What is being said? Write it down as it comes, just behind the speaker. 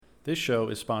This show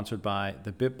is sponsored by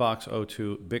the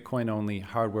BitBox02 Bitcoin-only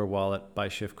hardware wallet by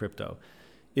Shift Crypto.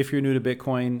 If you're new to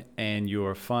Bitcoin and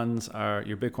your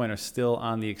Bitcoin are still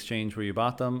on the exchange where you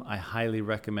bought them, I highly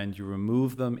recommend you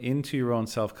remove them into your own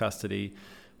self-custody.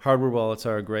 Hardware wallets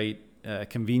are a great,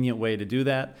 convenient way to do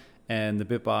that, and the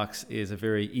BitBox is a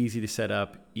very easy to set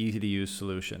up, easy to use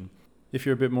solution. If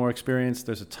you're a bit more experienced,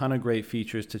 there's a ton of great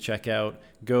features to check out.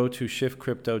 Go to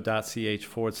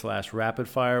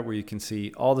shiftcrypto.ch/rapidfire where you can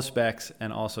see all the specs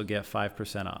and also get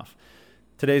 5% off.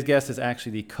 Today's guest is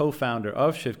actually the co-founder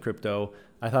of Shift Crypto.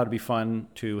 I thought it'd be fun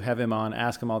to have him on,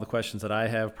 ask him all the questions that I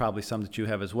have, probably some that you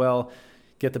have as well,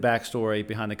 get the backstory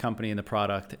behind the company and the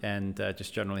product, and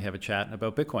just generally have a chat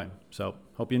about Bitcoin. So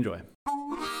hope you enjoy.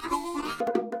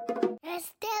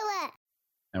 Let's do it.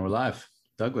 And we're live.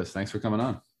 Douglas, thanks for coming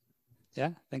on.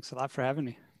 Yeah, thanks a lot for having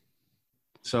me.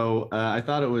 So I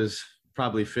thought it was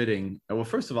probably fitting. Well,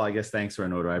 first of all, I guess thanks for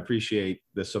an order. I appreciate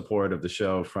the support of the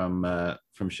show from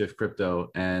Shift Crypto,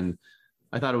 and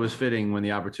I thought it was fitting when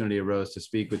the opportunity arose to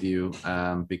speak with you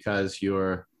because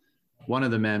you're one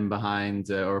of the men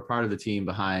behind or part of the team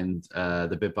behind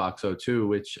the BitBox02,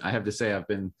 which I have to say I've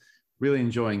been really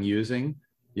enjoying using.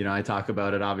 You know, I talk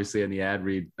about it obviously in the ad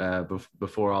read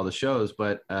before all the shows,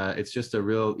 but it's just a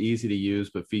real easy to use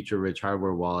but feature-rich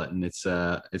hardware wallet, and it's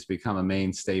become a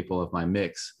main staple of my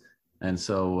mix. And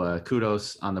so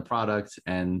kudos on the product.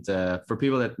 And for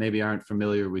people that maybe aren't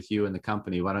familiar with you and the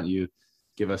company, why don't you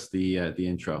give us the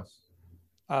intro?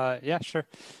 Yeah, sure.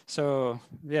 So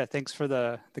yeah, thanks for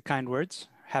the kind words.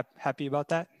 Happy about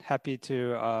that. Happy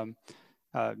to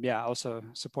also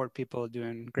support people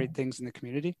doing great things in the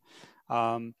community.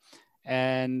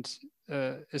 And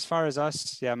as far as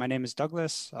us, yeah, my name is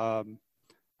Douglas. I'm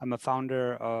a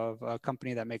founder of a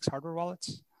company that makes hardware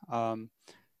wallets. So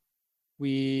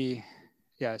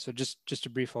just a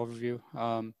brief overview.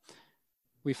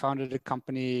 We founded a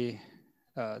company,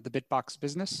 the BitBox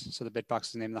business. So the BitBox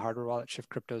is the name of the hardware wallet. Shift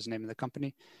Crypto is the name of the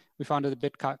company. We founded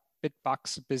the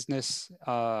BitBox business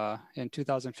in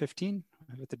 2015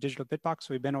 with the digital BitBox.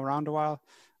 We've been around a while,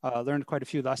 learned quite a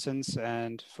few lessons,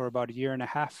 and for about a year and a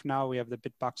half now, we have the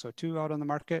BitBox02 out on the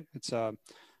market. It's a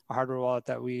hardware wallet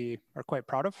that we are quite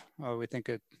proud of. We think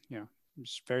it's a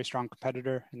very strong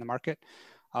competitor in the market.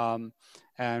 And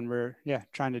we're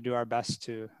trying to do our best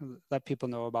to let people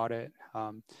know about it,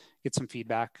 get some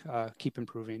feedback, keep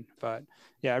improving. But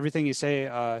yeah, everything you say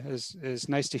is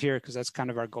nice to hear because that's kind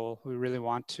of our goal. We really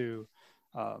want to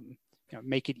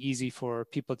make it easy for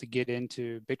people to get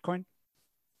into Bitcoin.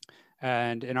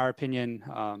 And in our opinion,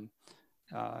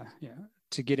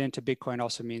 to get into Bitcoin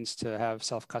also means to have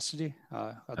self-custody.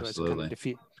 Otherwise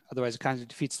it kind of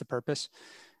defeats the purpose.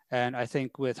 And I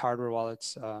think with hardware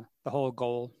wallets, the whole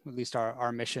goal, at least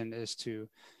our mission, is to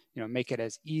make it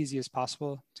as easy as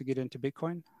possible to get into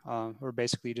Bitcoin. Or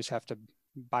basically you just have to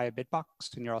buy a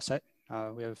BitBox and you're all set.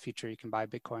 We have a feature you can buy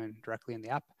Bitcoin directly in the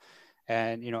app.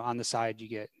 And on the side, you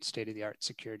get state-of-the-art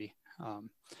security.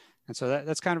 And so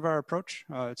that's kind of our approach.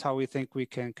 It's how we think we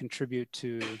can contribute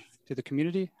to the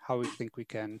community, how we think we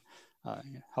can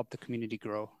help the community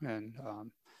grow. And I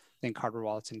think hardware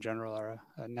wallets in general are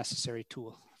a necessary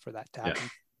tool for that to happen.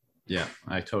 Yeah,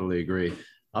 I totally agree.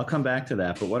 I'll come back to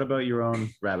that. But what about your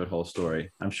own rabbit hole story?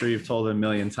 I'm sure you've told it a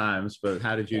million times, but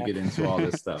how did you get into all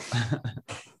this stuff?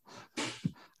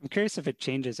 I'm curious if it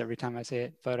changes every time I say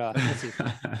it, but let's see.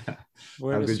 How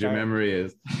good your memory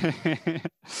is.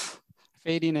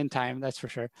 Fading in time, that's for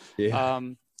sure. Yeah.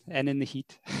 And in the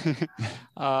heat.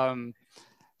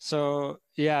 So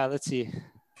yeah, let's see.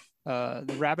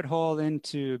 The rabbit hole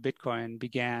into Bitcoin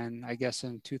began, I guess,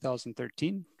 in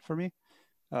 2013 for me.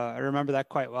 I remember that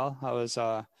quite well. I was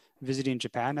visiting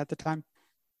Japan at the time.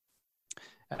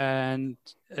 And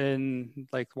in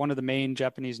like one of the main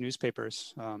Japanese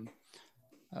newspapers,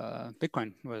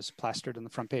 Bitcoin was plastered on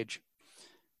the front page.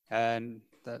 And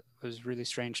that was really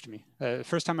strange to me. The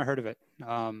first time I heard of it.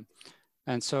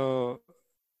 And so,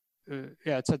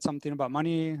 it said something about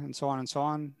money and so on and so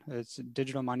on. It's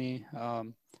digital money.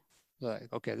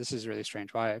 Like, okay, this is really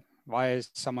strange. Why is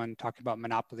someone talking about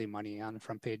monopoly money on the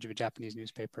front page of a Japanese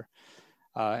newspaper?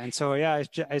 And so, I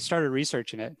started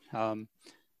researching it.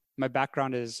 My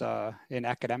background is in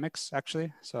academics,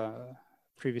 actually. So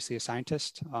previously a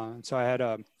scientist. So I had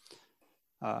an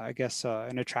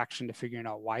attraction to figuring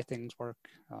out why things work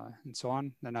and so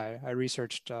on. And I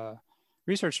researched about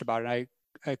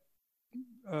it.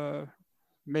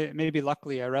 Maybe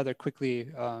luckily, I rather quickly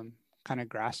kind of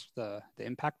grasped the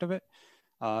impact of it.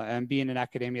 And being in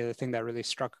academia, the thing that really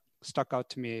stuck out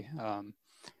to me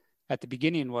at the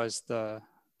beginning was the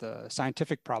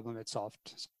scientific problem it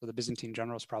solved, so the Byzantine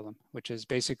generals problem, which is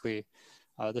basically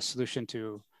the solution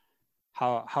to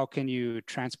how can you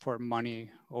transport money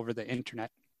over the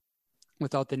internet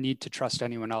without the need to trust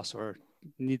anyone else, or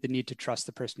the need to trust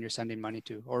the person you're sending money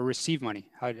to, or receive money?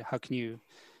 How can you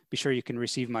be sure you can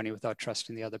receive money without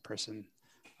trusting the other person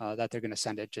that they're going to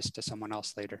send it just to someone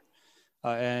else later?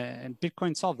 And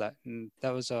Bitcoin solved that, and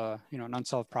that was an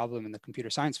unsolved problem in the computer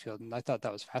science field, and I thought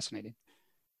that was fascinating.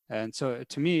 And so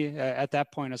to me, at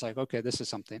that point, I was like, okay, this is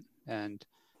something. And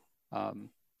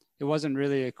it wasn't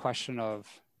really a question of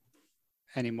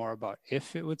anymore about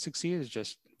if it would succeed, it's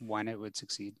just when it would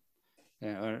succeed.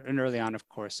 And early on, of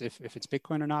course, if it's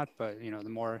Bitcoin or not, but the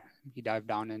more you dive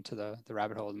down into the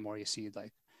rabbit hole, the more you see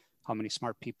like how many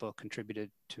smart people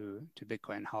contributed to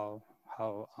Bitcoin, how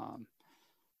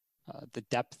the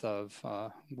depth of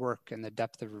work and the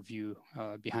depth of review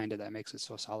behind it that makes it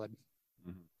so solid.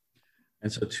 Mm-hmm.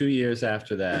 And so 2 years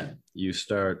after that, you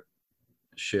start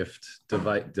Shift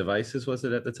Devices, was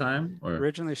it at the time? Or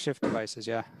originally Shift Devices,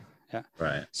 yeah.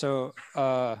 Right. So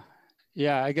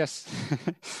yeah, I guess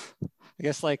I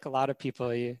guess like a lot of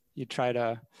people, you try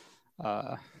to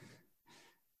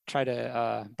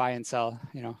buy and sell.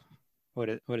 What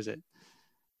is it?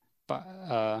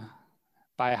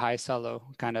 Buy high, sell low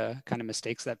kind of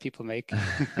mistakes that people make.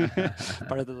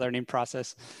 Part of the learning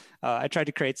process. I tried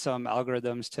to create some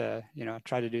algorithms to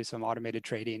try to do some automated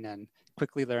trading, and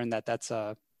quickly learned that that's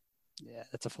a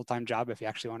full-time job if you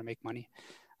actually want to make money.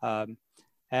 And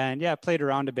yeah, played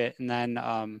around a bit, and then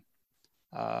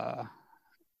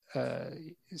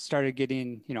started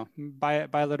getting buy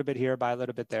a little bit here, buy a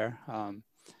little bit there.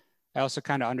 I also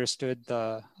kind of understood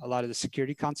a lot of the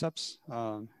security concepts,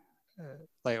 or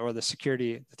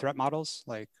the threat models,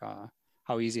 like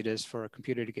how easy it is for a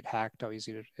computer to get hacked, how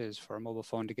easy it is for a mobile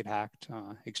phone to get hacked,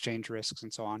 exchange risks,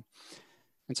 and so on.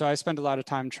 And so I spent a lot of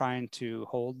time trying to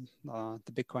hold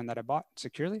the Bitcoin that I bought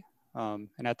securely. And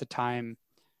at the time,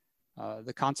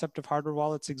 the concept of hardware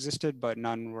wallets existed, but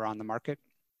none were on the market.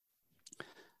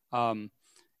 And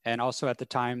also at the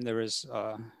time, there was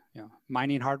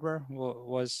mining hardware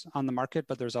was on the market,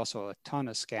 but there's also a ton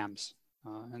of scams.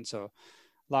 And so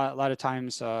a lot of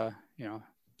times,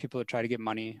 people would try to get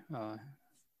money,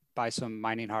 buy some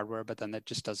mining hardware, but then that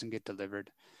just doesn't get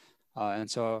delivered. And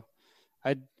so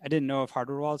I didn't know if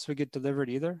hardware wallets would get delivered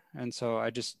either. And so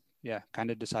I just,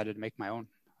 kind of decided to make my own.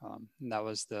 And that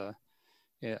was I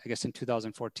guess in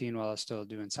 2014, while I was still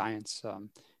doing science, in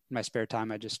my spare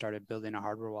time, I just started building a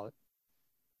hardware wallet.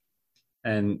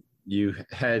 And you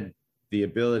had the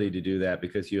ability to do that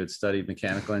because you had studied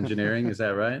mechanical engineering. Is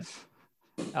that right?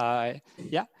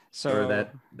 Yeah. So or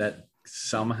that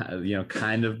somehow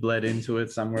kind of bled into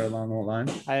it somewhere along the line.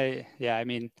 I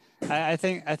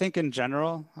think in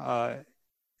general,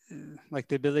 like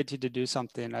the ability to do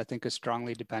something, I think is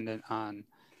strongly dependent on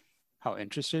how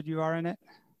interested you are in it.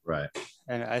 Right.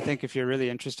 And I think if you're really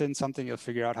interested in something, you'll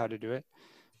figure out how to do it.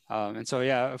 And so,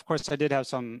 yeah, of course, I did have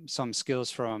some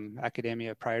skills from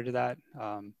academia prior to that.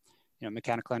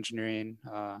 Mechanical engineering.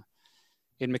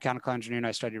 In mechanical engineering,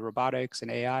 I studied robotics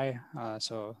and AI,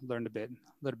 so learned a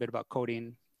little bit about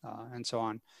coding and so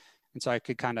on. And so I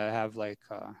could kind of have like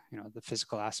the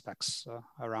physical aspects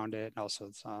around it, and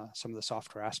also some of the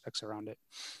software aspects around it.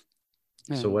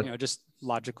 And, so what just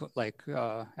logical, like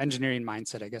engineering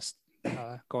mindset, I guess,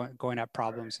 going at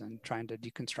problems and trying to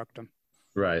deconstruct them.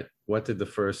 Right. What did the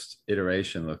first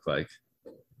iteration look like?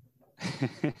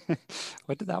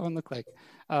 What did that one look like?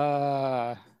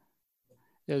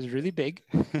 It was really big,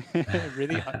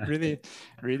 really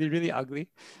ugly.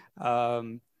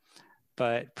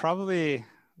 But probably,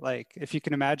 like, if you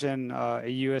can imagine a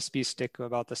USB stick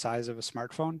about the size of a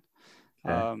smartphone.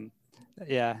 Okay.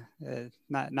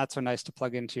 Not so nice to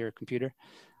plug into your computer.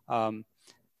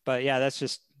 But yeah, that's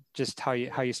just how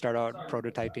you start out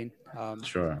prototyping.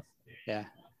 Sure. Yeah,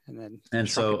 and then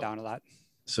shrunk it down a lot.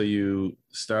 So you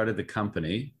started the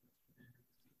company.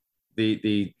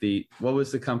 What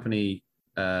was the company?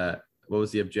 What was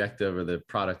the objective or the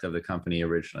product of the company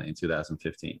originally in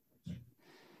 2015?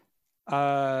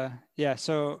 So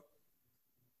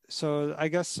I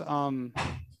guess a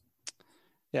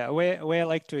way I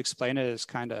like to explain it is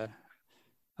kind of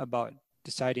about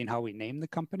deciding how we name the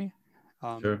company.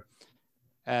 Sure.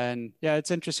 And yeah, it's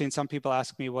interesting. Some people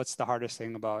ask me what's the hardest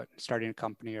thing about starting a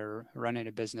company or running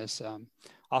a business.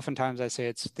 Oftentimes I say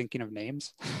it's thinking of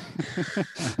names.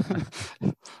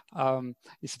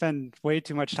 You spend way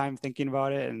too much time thinking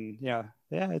about it, and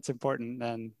it's important,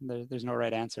 and there's no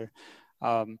right answer.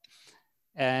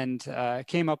 And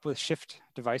came up with Shift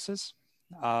Devices.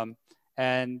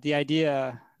 And the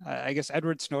idea, I guess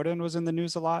Edward Snowden was in the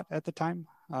news a lot at the time.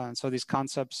 So these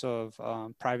concepts of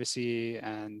privacy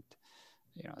and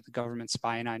the government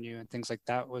spying on you and things like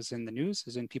that was in the news,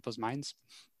 is in people's minds.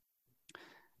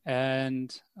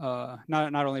 And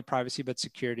not only privacy, but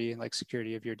security, like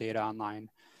security of your data online.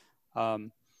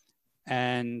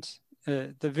 And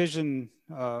the vision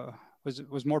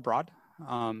was more broad,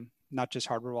 not just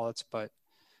hardware wallets, but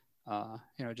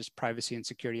just privacy and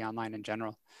security online in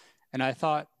general. And I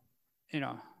thought,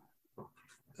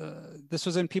 this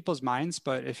was in people's minds,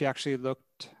 but if you actually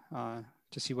looked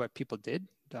to see what people did,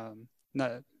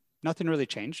 nothing really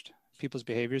changed. People's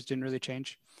behaviors didn't really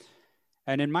change.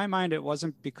 And in my mind, it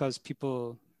wasn't because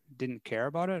people didn't care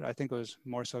about it. I think it was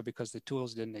more so because the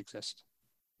tools didn't exist.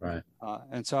 Right.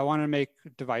 And so I wanted to make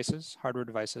devices, hardware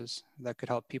devices, that could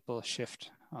help people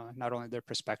shift not only their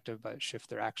perspective, but shift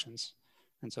their actions.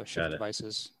 And so Shift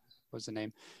Devices was the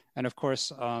name. And of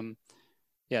course,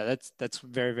 that's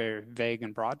very, very vague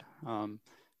and broad.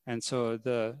 And so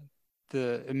the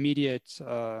immediate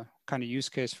kind of use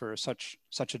case for such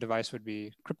a device would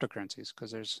be cryptocurrencies,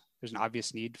 because there's an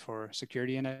obvious need for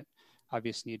security in it,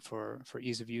 obvious need for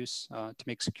ease of use, to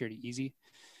make security easy.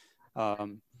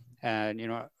 And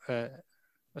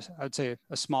I'd say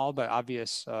a small but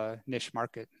obvious niche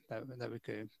market that we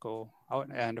could go out,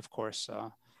 and of course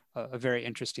a very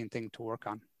interesting thing to work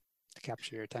on to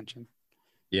capture your attention.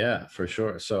 Yeah, for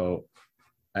sure. So,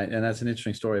 and that's an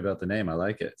interesting story about the name. I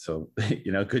like it. So,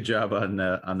 good job on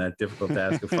that difficult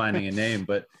task of finding a name.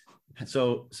 But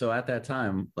so at that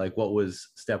time, like, what was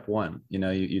step one?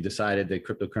 You decided that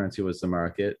cryptocurrency was the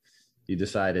market. You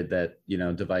decided that,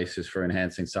 devices for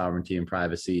enhancing sovereignty and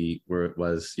privacy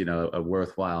was a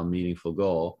worthwhile, meaningful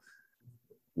goal.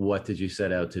 What did you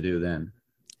set out to do then?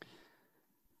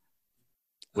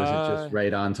 Was it just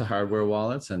right on to hardware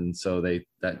wallets, and so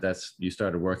that's you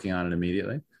started working on it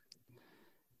immediately?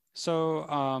 So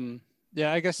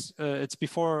I guess it's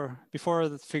before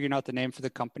figuring out the name for the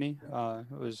company.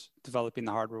 It was developing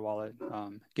the hardware wallet,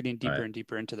 getting deeper and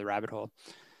deeper into the rabbit hole.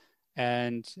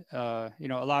 And I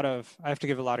have to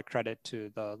give a lot of credit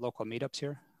to the local meetups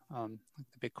here, like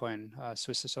the Bitcoin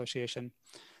Swiss Association,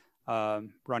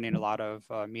 running a lot of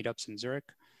meetups in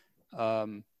Zurich.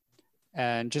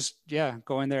 And just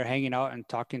going there, hanging out and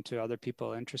talking to other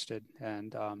people interested.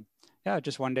 And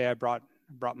just one day I brought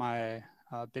my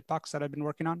Bitbox that I've been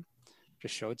working on,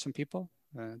 just showed some people,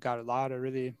 got a lot of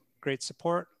really great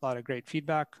support, a lot of great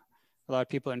feedback, a lot of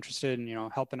people interested in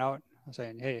helping out,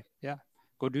 saying, hey,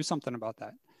 go do something about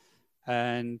that.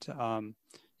 And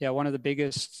one of the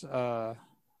biggest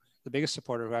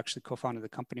supporter who actually co-founded the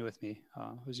company with me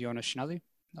was Jonas Schnelli.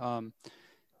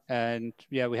 And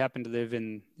we happen to live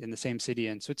in the same city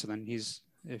in Switzerland. He's,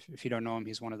 if you don't know him,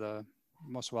 he's one of the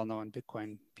most well-known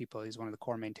Bitcoin people. He's one of the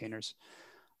core maintainers.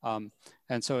 And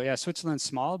so, Switzerland's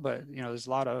small, but there's a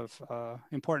lot of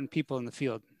important people in the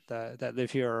field that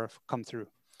live here or have come through.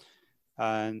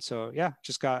 And so,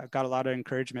 just got a lot of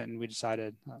encouragement, and we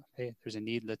decided, hey, there's a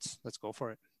need. Let's go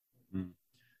for it.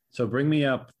 So bring me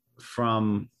up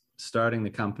from starting the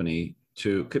company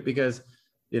to, because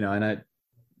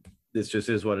this just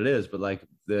is what it is, but like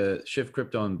the Shift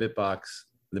Crypto and Bitbox,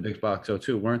 the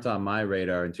BitBox02 weren't on my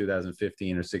radar in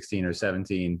 2015 or 16 or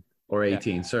 17 or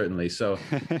 18, certainly. So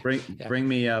bring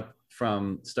me up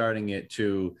from starting it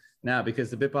to now, because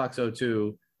the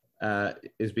BitBox02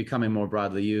 is becoming more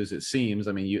broadly used, it seems.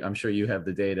 I mean, I'm sure you have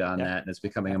the data on that, and it's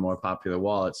becoming a more popular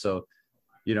wallet. So,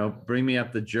 bring me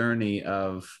up the journey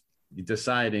of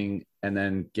deciding and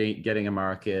then getting a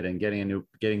market and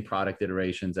getting product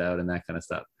iterations out and that kind of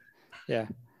stuff. Yeah,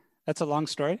 that's a long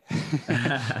story.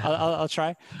 I'll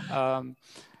try. I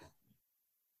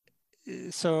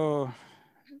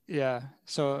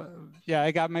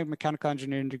got my mechanical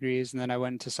engineering degrees, and then I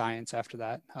went into science after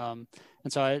that. And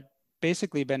so I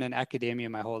basically been in academia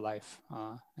my whole life,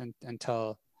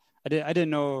 until I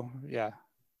didn't know.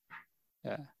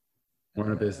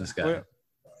 Weren't a business guy.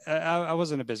 I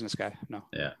wasn't a business guy. No.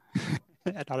 Yeah.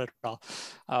 Not at all.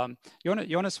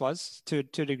 Jonas was to a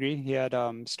degree. He had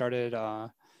started.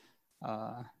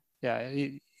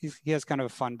 He has kind of a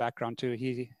fun background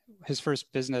too. His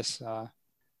first business.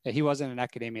 He wasn't in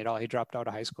academia at all. He dropped out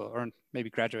of high school, or maybe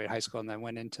graduated high school, and then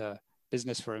went into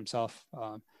business for himself.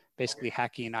 Basically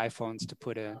hacking iPhones to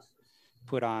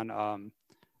put on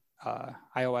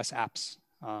iOS apps.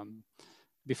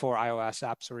 Before iOS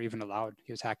apps were even allowed,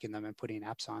 he was hacking them and putting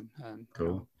apps on. And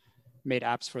cool. Made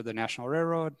apps for the National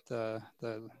Railroad, the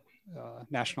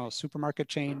national supermarket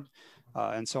chain,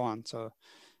 and so on. So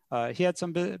he had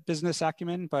some business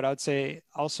acumen, but I'd say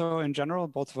also in general,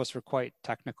 both of us were quite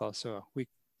technical. So we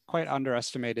quite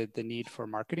underestimated the need for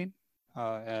marketing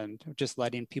and just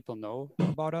letting people know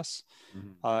about us.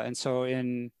 Mm-hmm. And so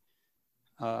in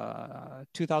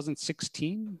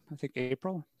 2016, I think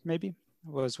April maybe,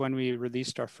 was when we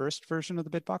released our first version of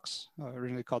the Bitbox,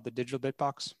 originally called the Digital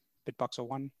Bitbox, Bitbox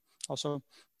 01 also.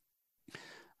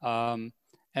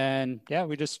 And yeah,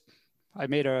 I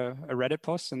made a Reddit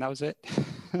post and that was it.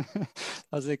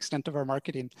 That was the extent of our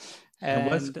marketing.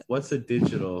 And what's a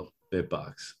digital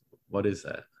Bitbox? What is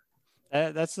that?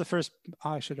 That's the first.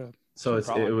 Oh, I should have. So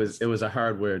it was a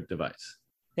hardware device.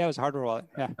 Yeah, it was a hardware wallet.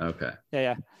 Yeah. Okay.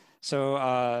 Yeah.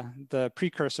 So the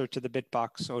precursor to the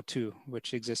Bitbox 02,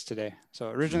 which exists today. So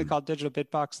originally called Digital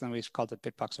Bitbox, then we called it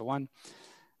Bitbox 01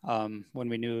 when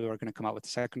we knew we were going to come out with the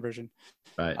second version.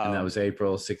 Right, and that was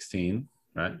April 16,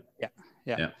 right?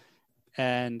 Yeah.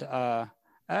 And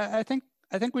I think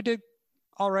we did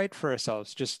all right for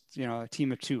ourselves. Just a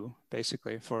team of two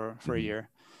basically for a year,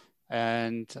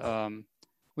 and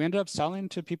we ended up selling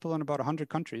to people in about 100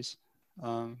 countries.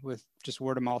 With just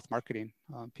word of mouth marketing.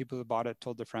 People who bought it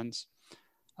told their friends,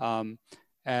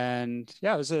 and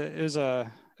yeah, it was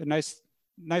a nice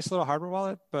little hardware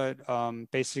wallet. But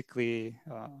basically,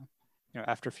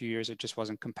 after a few years, it just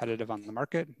wasn't competitive on the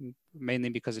market, mainly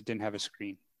because it didn't have a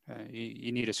screen.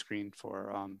 You need a screen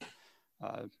for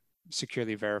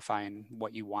securely verifying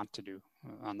what you want to do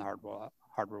on the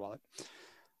hardware wallet.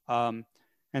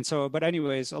 And so, but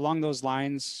anyways, along those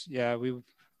lines, yeah, we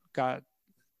got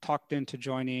talked into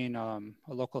joining a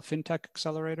local fintech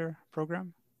accelerator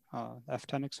program,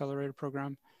 F10 accelerator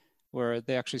program, where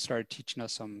they actually started teaching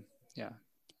us some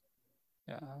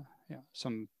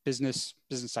some business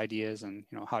ideas and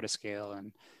how to scale.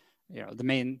 And the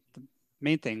main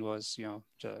thing was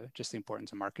just the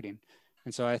importance of marketing.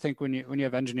 And so I think when you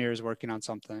have engineers working on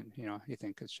something, you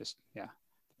think it's just the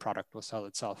product will sell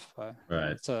itself.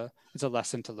 Right. It's a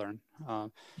lesson to learn.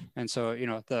 And so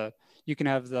you can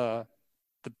have the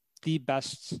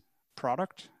best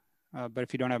product, but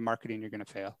if you don't have marketing, you're going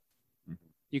to fail. Mm-hmm.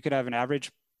 You could have an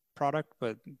average product,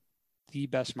 but the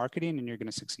best marketing, and you're going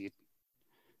to succeed.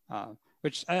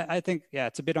 Which I think,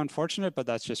 it's a bit unfortunate, but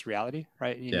that's just reality,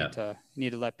 right? You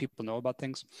need to let people know about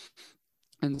things.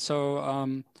 And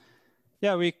so,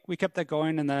 we kept that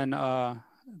going, and then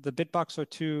the Bitbox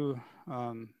 02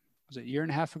 was it a year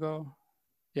and a half ago?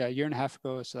 Yeah, a year and a half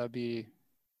ago. So that'd be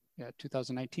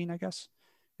 2019, I guess,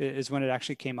 is when it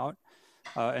actually came out.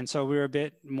 And so we were a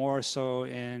bit more so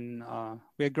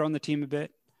we had grown the team a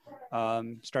bit,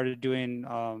 started doing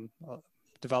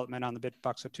development on the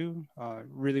Bitbox 02,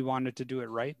 really wanted to do it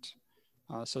right.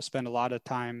 So spend a lot of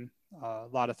time, a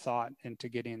lot of thought into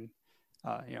getting,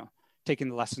 taking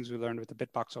the lessons we learned with the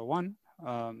Bitbox 01,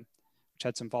 which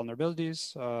had some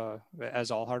vulnerabilities,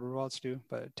 as all hardware wallets do,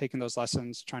 but taking those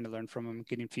lessons, trying to learn from them,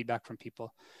 getting feedback from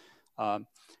people.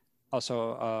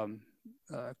 Also,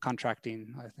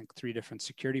 contracting, I think, 3 different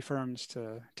security firms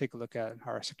to take a look at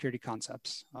our security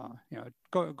concepts.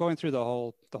 Going through the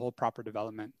whole proper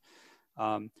development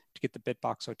to get the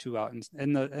Bitbox 02 out. And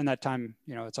in that time,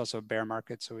 it's also a bear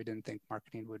market, so we didn't think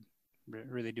marketing would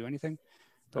really do anything.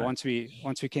 But once we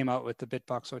came out with the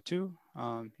Bitbox 02,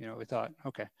 we thought,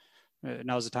 okay,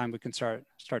 now's the time we can start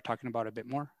talking about it a bit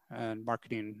more. And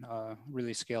marketing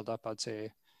really scaled up, I'd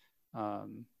say,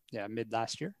 mid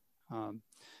last year.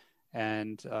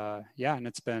 And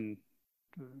it's been,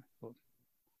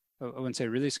 I wouldn't say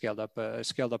really scaled up, but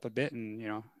scaled up a bit.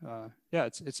 And,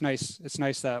 it's nice. It's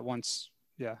nice that once,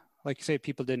 like you say,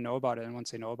 people didn't know about it. And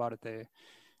once they know about it,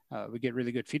 we get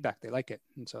really good feedback. They like it.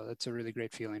 And so that's a really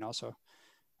great feeling also.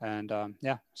 And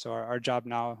so our job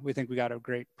now, we think we got a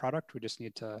great product. We just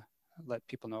need to let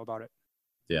people know about it.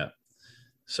 Yeah.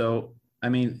 So, I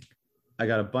mean, I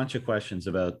got a bunch of questions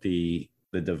about the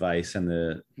device and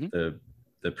the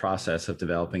process of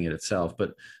developing it itself.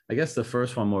 But I guess the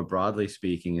first one, more broadly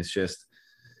speaking, is just,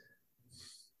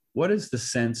 what is the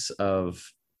sense of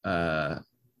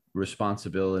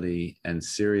responsibility and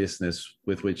seriousness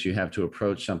with which you have to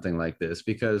approach something like this?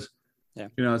 Because,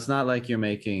 it's not like you're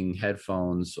making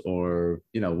headphones or,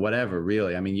 whatever,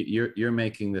 really. I mean, you're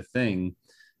making the thing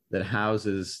that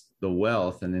houses the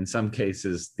wealth, and in some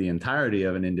cases, the entirety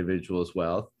of an individual's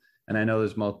wealth. And I know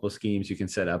there's multiple schemes you can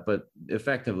set up, but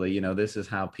effectively, this is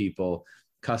how people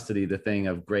custody the thing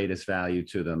of greatest value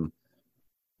to them,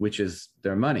 which is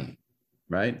their money,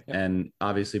 right? Yeah. And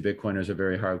obviously, Bitcoiners are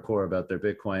very hardcore about their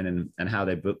Bitcoin and how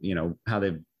they, how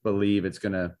they believe it's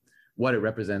what it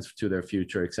represents to their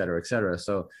future, et cetera, et cetera.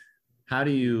 So how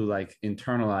do you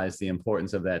internalize the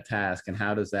importance of that task, and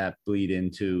how does that bleed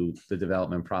into the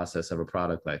development process of a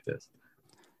product like this?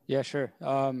 Yeah, sure.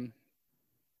 I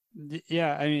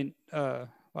mean, I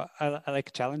like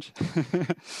a challenge.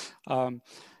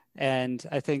 And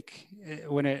I think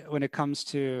when it comes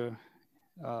to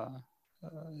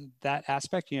that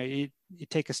aspect, you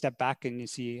take a step back and you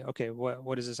see, okay,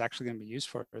 what is this actually going to be used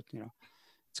for?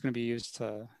 It's going to be used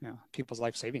to, people's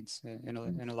life savings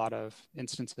in a lot of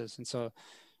instances. And so,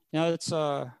 it's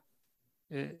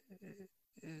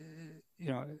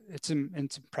it's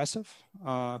impressive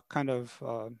kind of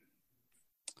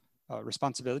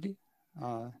responsibility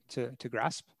to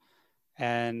grasp.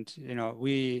 And,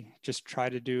 we just try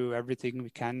to do everything we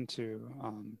can to,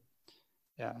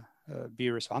 be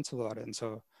responsible about it. And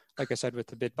so, like I said, with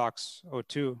the BitBox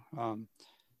O2,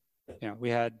 we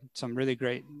had some really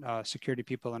great security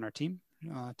people on our team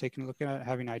taking a look at it,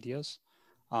 having ideas.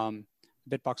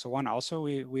 BitBox O1 also,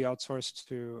 we outsourced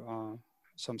to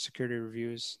some security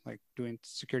reviews, like doing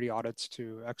security audits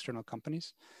to external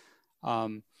companies.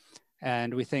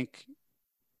 And we think,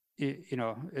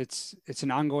 it's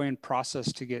an ongoing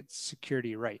process to get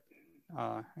security right.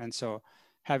 And so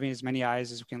having as many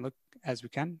eyes as we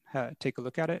can take a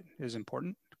look at it is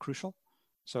important, crucial.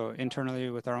 So internally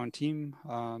with our own team,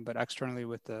 but externally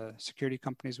with the security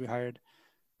companies we hired.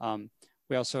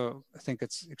 We also think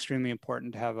it's extremely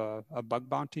important to have a bug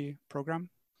bounty program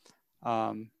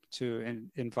to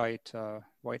invite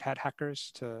white hat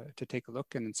hackers to take a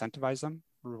look and incentivize them,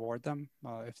 reward them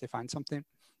if they find something.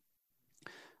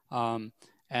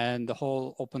 And the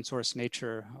whole open source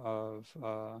nature of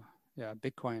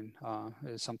Bitcoin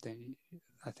is something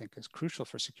I think is crucial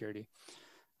for security.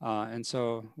 And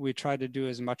so we try to do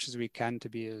as much as we can to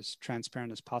be as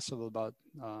transparent as possible about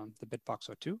the BitBox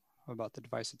O2, about the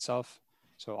device itself.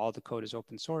 So all the code is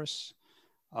open source.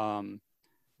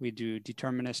 We do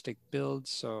deterministic builds,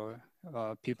 so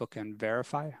people can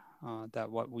verify that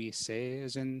what we say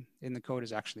is in the code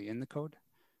is actually in the code.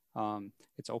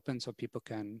 It's open, so people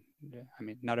can,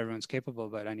 not everyone's capable,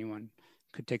 but anyone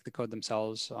could take the code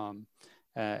themselves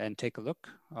and take a look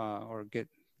or get,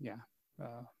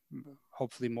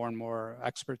 hopefully more and more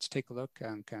experts take a look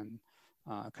and can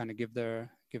kind of give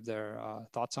their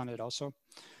thoughts on it also.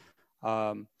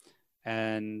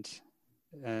 And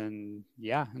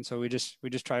so we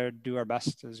just try to do our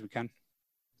best as we can.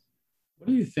 What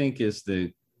do you think is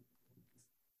the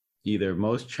either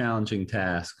most challenging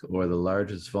task or the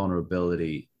largest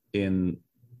vulnerability in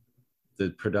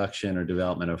the production or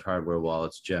development of hardware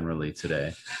wallets generally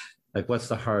today? Like, what's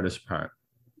the hardest part?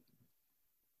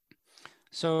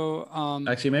 So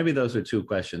actually, maybe those are two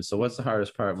questions. So what's the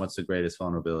hardest part and what's the greatest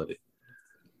vulnerability?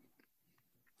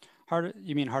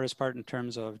 You mean hardest part in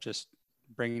terms of just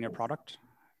bringing a product,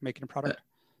 making a product?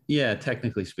 Yeah,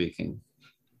 technically speaking.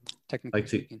 Technically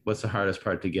speaking. What's the hardest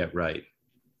part to get right?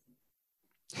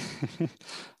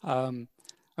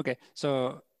 Okay,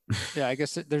 so yeah, I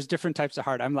guess there's different types of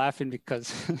hard. I'm laughing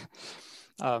because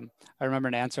I remember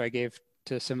an answer I gave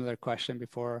to a similar question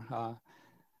before.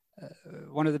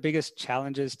 One of the biggest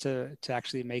challenges to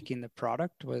actually making the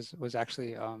product was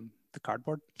actually the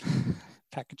cardboard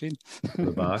packaging.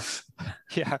 The box.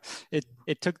 Yeah,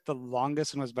 it took the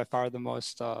longest and was by far the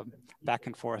most back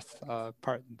and forth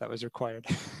part that was required.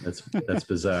 That's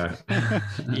bizarre.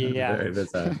 Yeah, very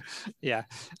bizarre. Yeah,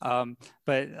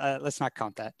 but let's not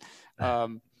count that. I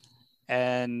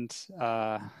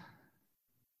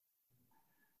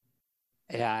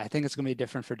think it's going to be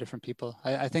different for different people.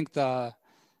 I think the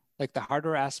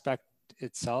hardware aspect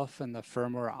itself and the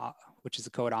firmware, which is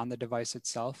the code on the device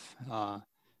itself,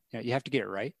 you have to get it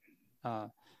right. But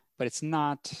it's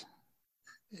not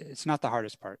the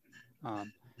hardest part.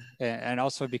 And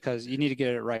also because you need to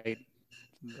get it right,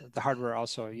 the hardware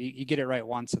also, you get it right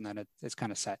once and then it's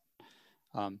kind of set.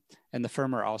 And the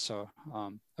firmware also,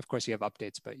 of course you have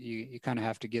updates, but you kind of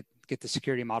have to get the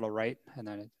security model right. And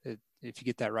then if you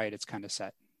get that right, it's kind of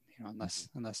set, unless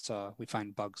we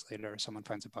find bugs later or someone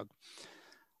finds a bug.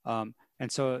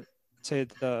 And so I'd say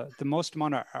the most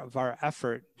amount of our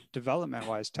effort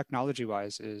development-wise,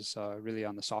 technology-wise, is really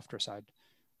on the software side.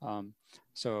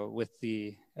 So with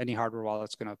any hardware wallet,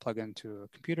 it's going to plug into a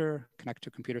computer, connect to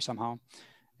a computer somehow,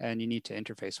 and you need to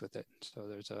interface with it. So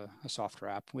there's a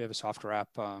software app. We have a software app,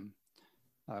 a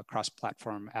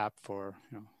cross-platform app for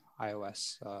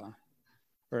iOS,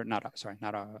 or not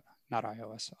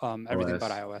iOS, everything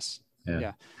but iOS.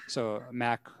 Yeah. So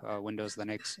Mac, Windows,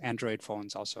 Linux, Android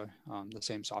phones also the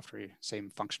same software, same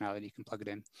functionality. You can plug it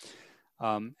in,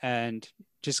 and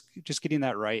just getting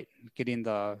that right, getting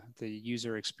the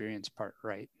user experience part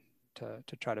right, to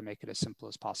try to make it as simple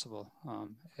as possible,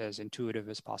 as intuitive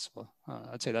as possible.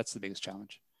 I'd say that's the biggest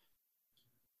challenge.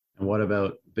 And what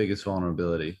about biggest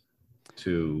vulnerability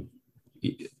to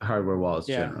hardware wallets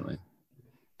generally?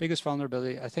 Biggest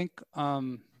vulnerability, I think.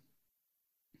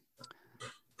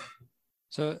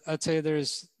 So I'd say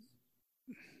there's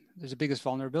the biggest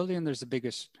vulnerability and there's the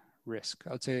biggest risk.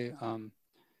 I would say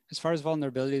as far as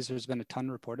vulnerabilities, there's been a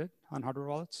ton reported on hardware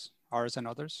wallets, ours and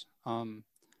others.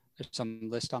 There's some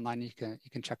list online, you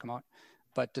can check them out.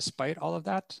 But despite all of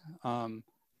that, I'm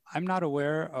not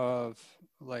aware of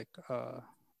like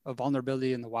a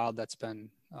vulnerability in the wild that's been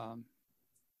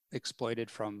exploited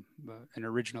from an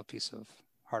original piece of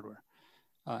hardware.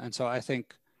 And so I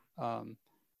think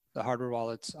the hardware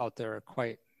wallets out there are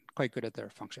quite good at their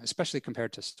function, especially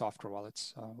compared to software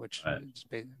wallets, which is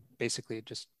basically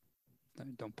just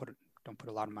don't put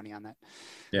a lot of money on that.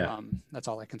 Yeah. That's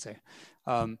all I can say.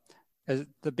 As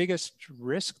the biggest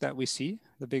risk that we see,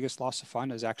 the biggest loss of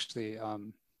fun is actually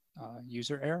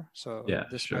user error. So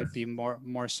this might be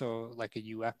more so like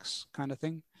a UX kind of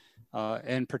thing.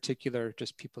 In particular,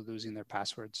 just people losing their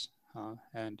passwords.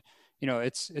 And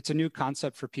it's a new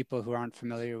concept for people who aren't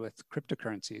familiar with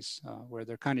cryptocurrencies, where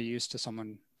they're kind of used to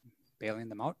someone bailing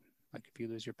them out. Like if you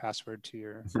lose your password to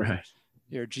your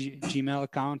Gmail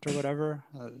account or whatever,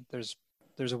 there's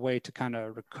a way to kind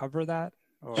of recover that.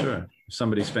 Or, sure. If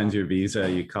somebody spends your Visa,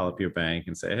 you call up your bank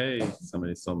and say, hey,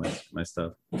 somebody stole my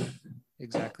stuff.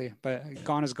 Exactly. But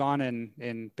gone is gone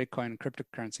in Bitcoin and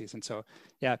cryptocurrencies. And so,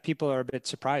 yeah, people are a bit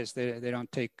surprised. They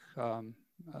don't take,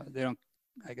 they don't,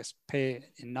 I guess, pay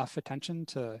enough attention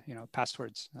to,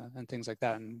 passwords and things like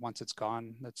that. And once it's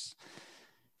gone, it's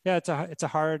a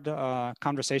hard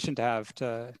conversation to have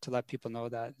to let people know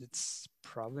that it's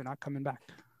probably not coming back.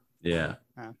 Yeah.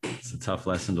 It's a tough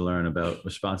lesson to learn about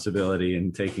responsibility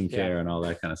and taking care and all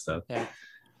that kind of stuff. Yeah.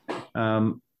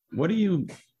 What do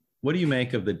you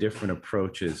make of the different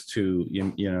approaches to,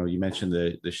 you mentioned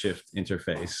the Shift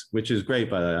interface, which is great,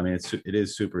 by the way. I mean, it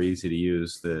is super easy to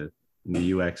use. The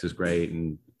UX is great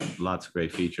and lots of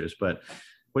great features, but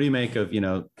what do you make of,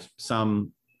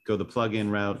 some go the plugin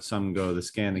route, some go the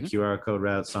scan the QR code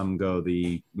route, some go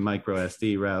the micro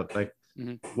SD route? Like,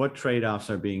 what trade-offs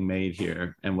are being made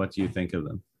here, and what do you think of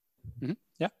them?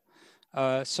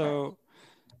 Yeah. So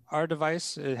our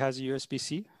device, it has a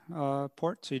USB-C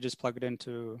port, so you just plug it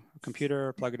into a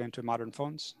computer, plug it into modern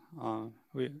phones.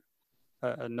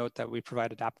 A note that we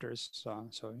provide adapters,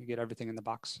 so you get everything in the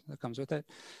box that comes with it.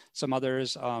 Some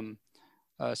others,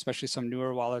 especially some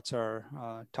newer wallets,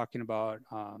 are talking about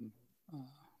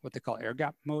what they call air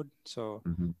gap mode. So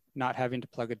not having to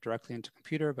plug it directly into a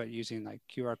computer, but using like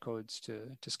QR codes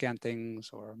to scan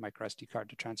things, or micro SD card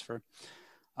to transfer.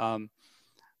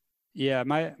 Yeah,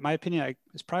 my opinion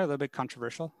is probably a little bit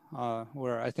controversial,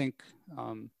 where I think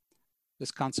this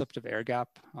concept of air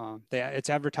gap, it's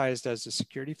advertised as a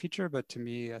security feature, but to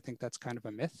me, I think that's kind of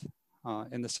a myth,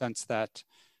 in the sense that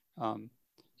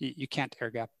you can't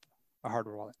air gap a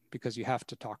hardware wallet, because you have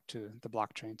to talk to the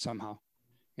blockchain somehow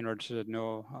in order to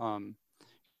know,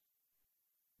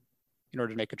 in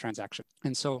order to make a transaction.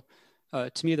 And so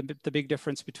to me, the big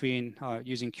difference between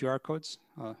using QR codes,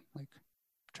 like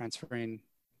transferring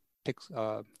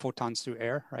photons through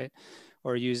air, right?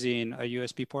 Or using a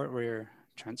USB port where you're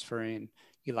transferring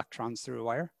electrons through a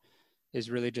wire,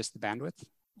 is really just the bandwidth.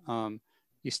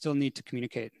 You still need to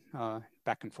communicate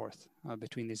back and forth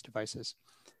between these devices.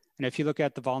 And if you look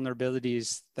at the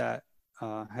vulnerabilities that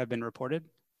have been reported,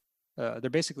 they're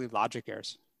basically logic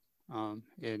errors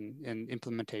in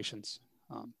implementations.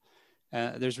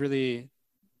 There's really,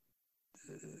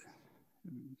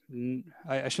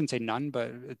 I shouldn't say none,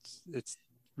 but it's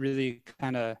really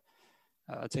kind of,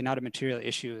 I'd say not a material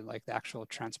issue like the actual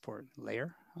transport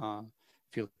layer.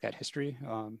 If you look at history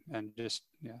and just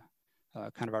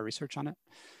kind of our research on it.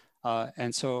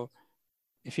 And so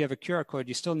if you have a QR code,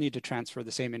 you still need to transfer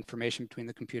the same information between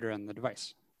the computer and the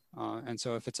device. And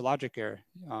so if it's a logic error,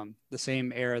 the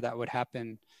same error that would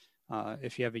happen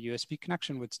if you have a USB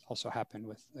connection would also happen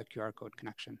with a QR code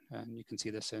connection. And you can see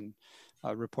this in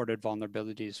reported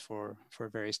vulnerabilities for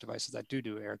various devices that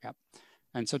do air gap.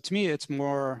 And so to me, it's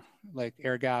more like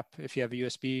air gap if you have a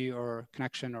USB or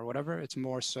connection or whatever. It's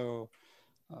more so,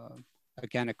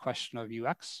 again, a question of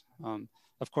UX.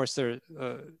 Of course, there's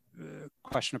a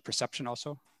question of perception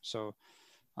also. So,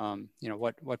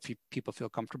 what people feel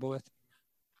comfortable with.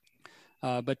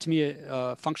 But to me,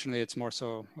 functionally, it's more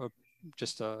so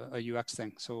just a UX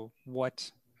thing. So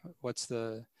what's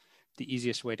the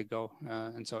easiest way to go?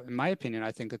 And so in my opinion,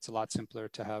 I think it's a lot simpler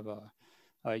to have a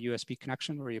USB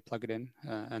connection where you plug it in,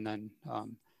 and then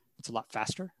it's a lot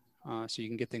faster. So you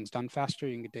can get things done faster,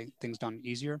 you can get things done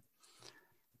easier.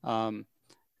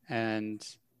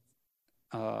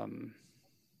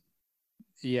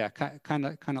 Yeah, kind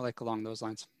of like along those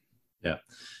lines. Yeah.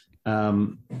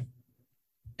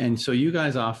 And so you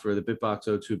guys offer the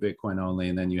BitBox02 Bitcoin only,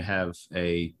 and then you have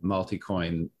a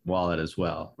multi-coin wallet as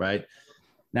well, right?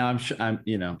 Now I'm sure I'm,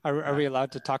 you know, Are we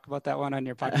allowed to talk about that one on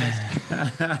your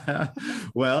podcast?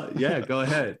 well, yeah, go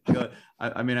ahead.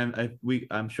 I mean,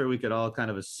 I'm sure we could all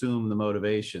kind of assume the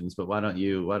motivations, but why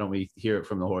don't we hear it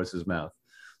from the horse's mouth?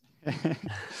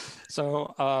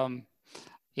 So,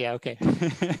 yeah, okay.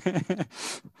 I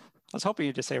was hoping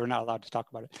you'd just say we're not allowed to talk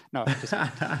about it. No, just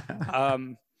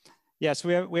yeah.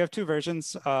 So we have two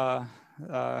versions.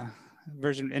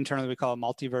 Version internally we call it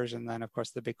multi version. Then of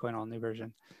course the Bitcoin only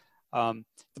version. The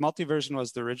multi version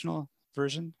was the original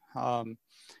version.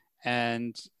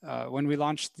 And when we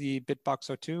launched the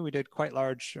BitBox02, we did quite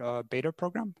large beta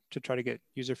program to try to get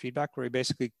user feedback, where we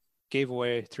basically gave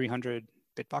away 300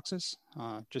 Bitboxes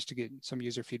just to get some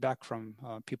user feedback from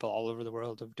people all over the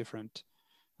world of different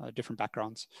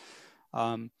backgrounds.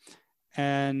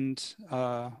 And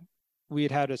we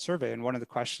had a survey, and one of the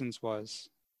questions was,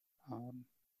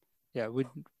 yeah,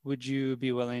 would you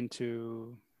be willing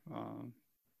to,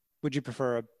 would you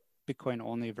prefer a Bitcoin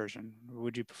only version? Or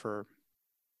would you prefer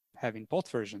having both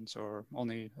versions or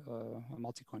only a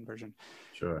multi-coin version?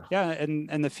 Sure. Yeah,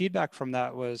 and the feedback from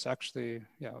that was actually,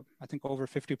 yeah, I think over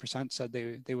 50% said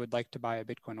they would like to buy a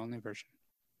Bitcoin only version.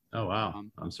 Oh, wow.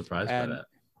 I'm surprised by that.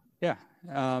 Yeah,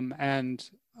 and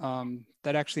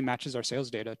that actually matches our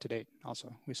sales data to date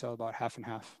also. We sell about half and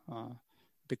half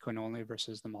Bitcoin only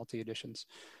versus the multi editions.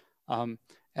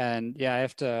 And yeah, I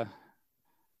have to...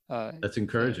 That's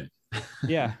encouraging.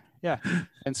 Yeah.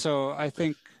 And so I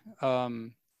think I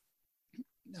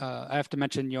have to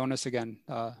mention Jonas again,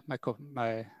 my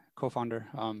co-founder.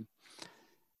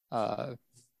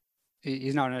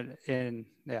 He's not in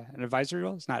an advisory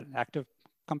role. It's not an active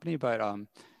company, but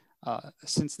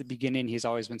since the beginning, he's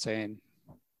always been saying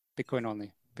Bitcoin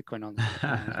only, Bitcoin only.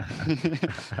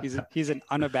 He's an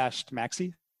unabashed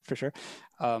maxi for sure.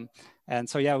 And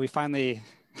so yeah, we finally.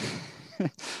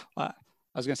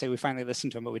 I was going to say we finally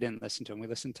listened to him, but we didn't listen to him. We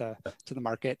listened to the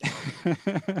market.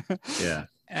 Yeah.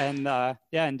 And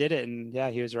and did it. And yeah,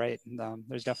 he was right. And,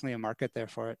 there's definitely a market there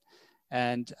for it.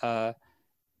 And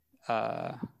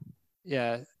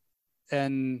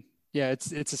it's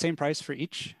the same price for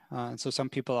each. And so some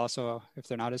people also, if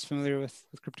they're not as familiar with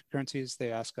cryptocurrencies,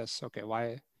 they ask us, okay, why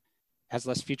it has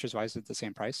less features? Why is it the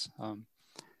same price?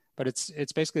 But it's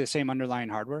basically the same underlying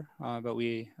hardware, but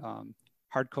we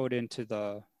hard code into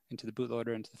the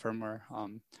bootloader, into the firmware,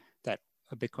 that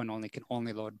a Bitcoin only can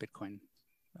only load Bitcoin,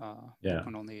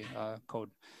 Bitcoin only code,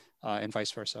 and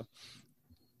vice versa.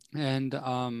 And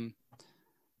and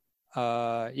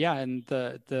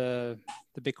the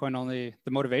Bitcoin only,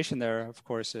 the motivation there, of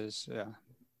course, is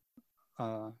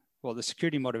the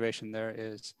security motivation there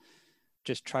is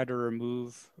just try to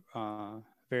remove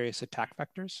various attack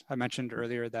vectors. I mentioned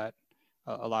earlier that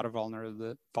a lot of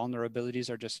vulnerabilities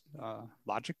are just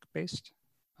logic based.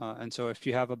 And so if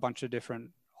you have a bunch of different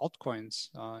altcoins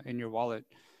in your wallet,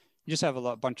 you just have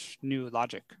a bunch new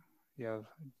logic. You have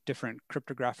different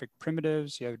cryptographic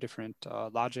primitives. You have different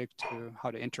logic to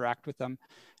how to interact with them.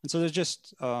 And so there's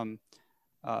just,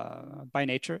 by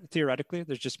nature, theoretically,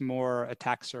 there's just more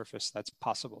attack surface that's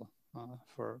possible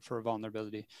for a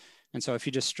vulnerability. And so if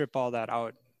you just strip all that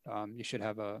out, you should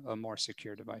have a more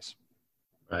secure device.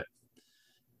 Right.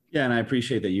 Yeah, and I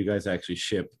appreciate that you guys actually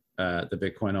ship the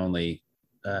Bitcoin only.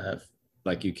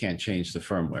 Like you can't change the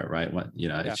firmware, right? When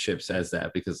it ships as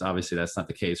that, because obviously that's not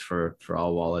the case for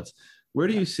all wallets. Where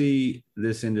do you see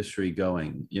this industry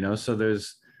going? So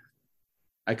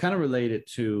I kind of relate it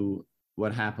to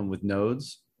what happened with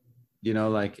nodes.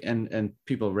 And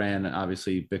people ran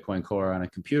obviously Bitcoin Core on a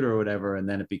computer or whatever, and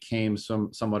then it became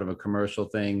somewhat of a commercial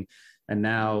thing, and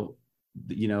now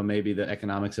maybe the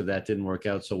economics of that didn't work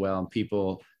out so well, and I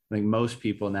think most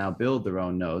people now build their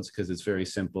own nodes because it's very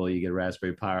simple. You get a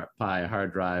Raspberry Pi, a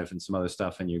hard drive, and some other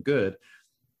stuff, and you're good.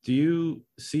 Do you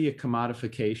see a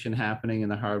commodification happening in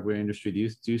the hardware industry?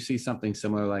 Do you see something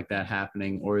similar like that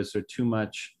happening, or is there too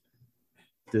much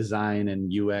design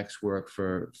and UX work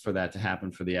for that to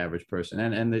happen for the average person?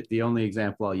 And the only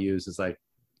example I'll use is like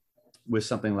with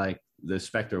something like the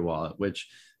Spectre wallet, which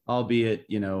albeit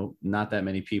not that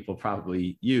many people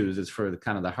probably use. It's for the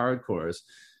kind of the hardcores,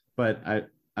 but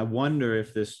I wonder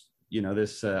if this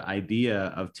idea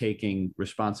of taking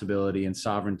responsibility and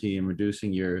sovereignty and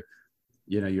reducing your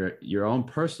own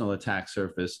personal attack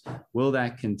surface, will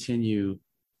that continue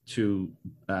to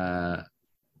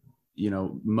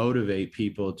motivate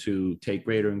people to take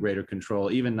greater and greater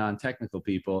control, even non-technical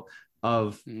people,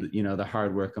 of the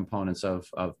hardware components of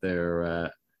their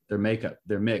makeup,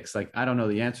 their mix? Like, I don't know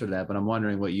the answer to that, but I'm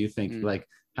wondering what you think. Like,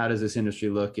 how does this industry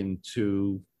look in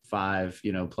 2, 5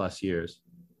 plus years?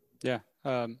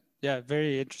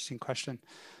 Very interesting question.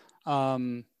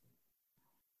 I'd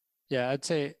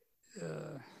say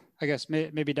I guess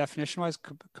maybe definition wise,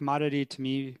 commodity to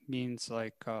me means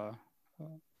like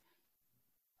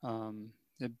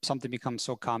if something becomes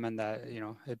so common that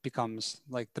it becomes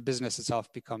like the business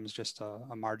itself becomes just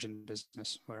a margin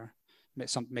business where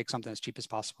make something as cheap as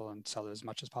possible and sell it as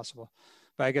much as possible.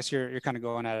 But I guess you're kind of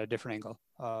going at a different angle,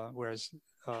 whereas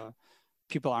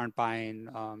people aren't buying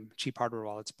cheap hardware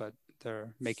wallets, but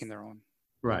they're making their own.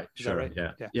 Right. Is sure. that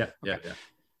right? Yeah. Yeah.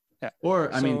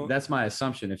 Or, I mean, that's my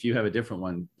assumption. If you have a different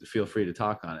one, feel free to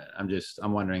talk on it.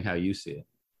 I'm wondering how you see it.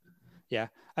 Yeah,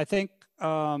 I think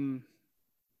I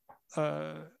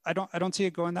don't see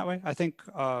it going that way. I think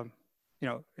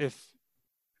if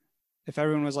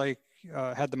everyone was like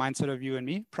had the mindset of you and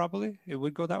me, probably it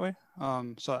would go that way.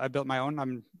 So I built my own.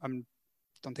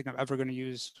 Don't think I'm ever going to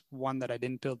use one that I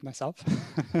didn't build myself.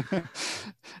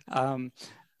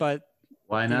 But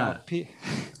why not?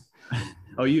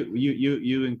 Oh,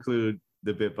 you include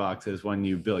the Bitbox as one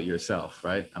you built yourself,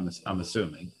 right? I'm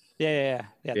assuming. Yeah.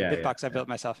 The Bitbox I built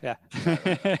myself. Yeah.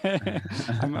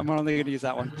 I'm only going to use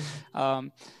that one.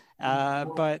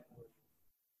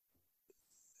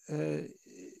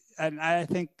 And I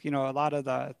think a lot of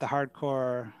the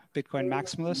hardcore Bitcoin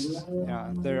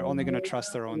maximalists, they're only going to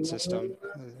trust their own system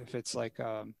if it's like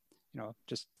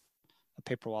just a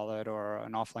paper wallet or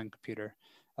an offline computer.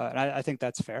 And I think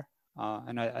that's fair,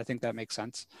 and I think that makes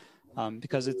sense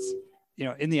because it's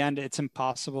in the end it's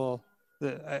impossible.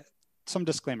 Some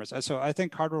disclaimers. So I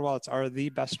think hardware wallets are the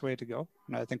best way to go,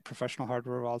 and I think professional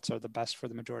hardware wallets are the best for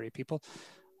the majority of people.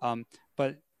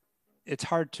 But it's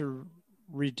hard to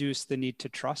reduce the need to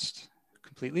trust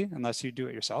completely unless you do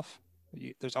it yourself.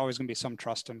 There's always going to be some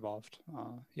trust involved.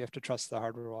 You have to trust the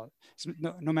hardware wallet. So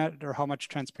no matter how much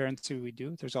transparency we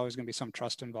do, there's always going to be some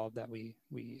trust involved that we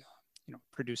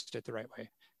produced it the right way.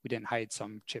 We didn't hide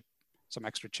some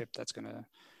extra chip that's going to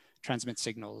transmit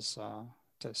signals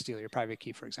to steal your private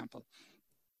key, for example.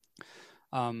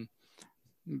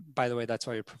 By the way, that's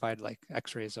why we provide like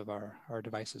X-rays of our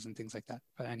devices and things like that.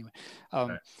 But anyway,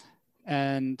 right.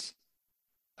 And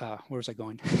where was I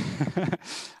going?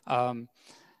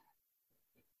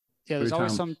 There's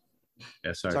always some.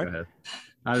 Yeah, sorry. Go ahead.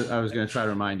 I was going to try to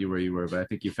remind you where you were, but I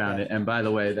think you found it. And by the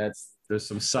way, there's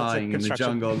some sawing in the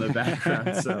jungle in the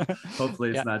background, so hopefully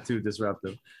it's not too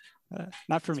disruptive.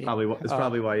 Not for me. It's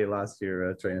probably why you lost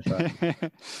your train of thought.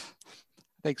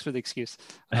 Thanks for the excuse.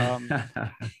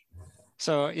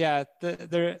 So yeah,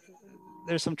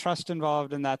 there's some trust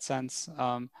involved in that sense,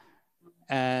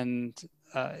 and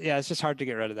it's just hard to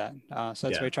get rid of that. So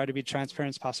that's why I try to be transparent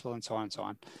as possible, and so on and so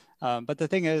on. But the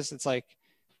thing is, it's like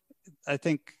I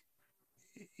think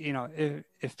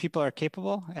if people are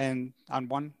capable and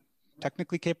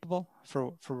technically capable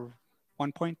for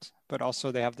one point, but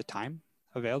also they have the time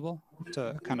available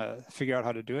to kind of figure out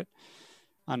how to do it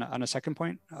on a second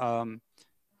point.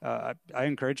 I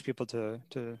encourage people to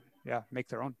make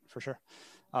their own for sure.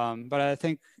 But I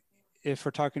think if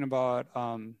we're talking about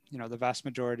the vast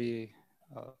majority,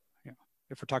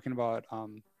 if we're talking about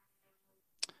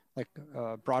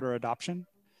broader adoption,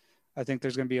 I think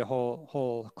there's going to be a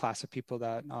whole class of people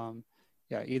that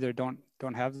either don't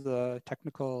have the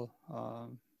technical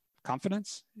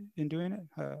confidence in doing it.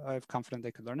 I'm confident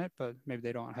they could learn it, but maybe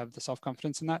they don't have the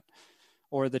self-confidence in that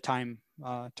or the time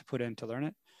to put in to learn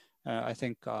it. I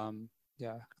think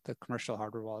the commercial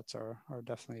hardware wallets are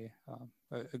definitely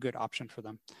a good option for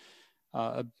them,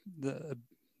 the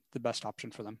best option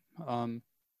for them.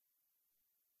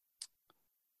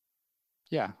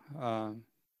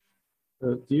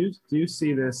 Do you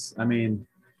see this? I mean,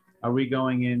 are we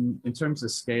going in terms of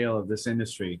scale of this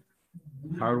industry?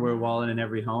 Hardware wallet in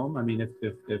every home. I mean,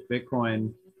 if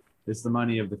Bitcoin is the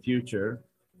money of the future,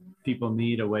 people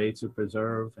need a way to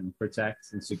preserve and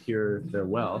protect and secure their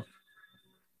wealth.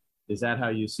 Is that how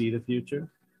you see the future?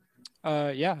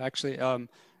 Actually, it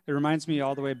reminds me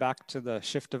all the way back to the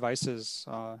Shift Devices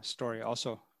story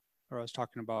also, where I was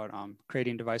talking about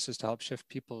creating devices to help shift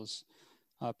people's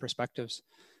perspectives.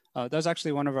 That was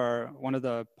actually one of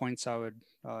the points I would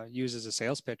use as a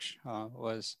sales pitch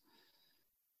was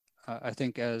I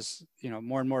think as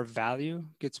more and more value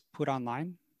gets put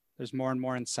online, there's more and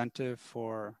more incentive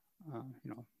for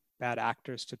bad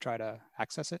actors to try to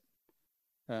access it.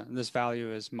 This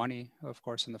value is money, of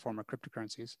course, in the form of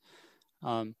cryptocurrencies,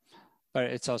 but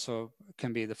it's also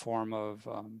can be the form of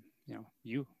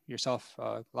you yourself.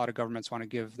 A lot of governments want to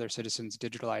give their citizens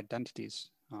digital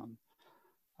identities,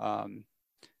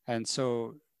 and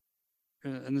so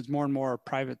and there's more and more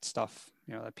private stuff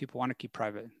that people want to keep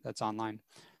private that's online,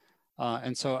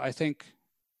 and so I think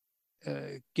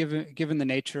given the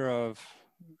nature of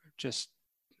just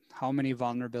how many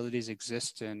vulnerabilities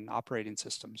exist in operating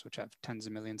systems, which have tens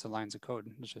of millions of lines of code.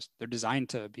 It's just, they're designed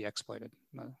to be exploited.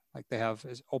 Like they have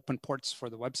open ports for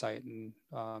the website and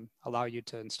allow you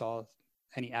to install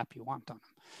any app you want on them.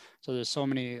 So there's so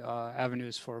many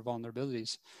avenues for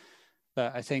vulnerabilities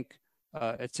that I think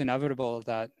it's inevitable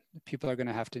that people are going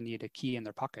to have to need a key in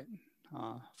their pocket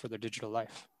for their digital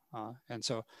life. And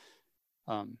so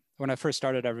when I first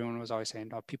started, everyone was always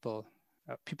saying, "Oh,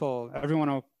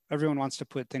 everyone wants to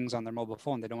put things on their mobile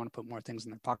phone. They don't want to put more things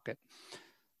in their pocket."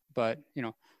 But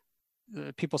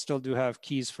people still do have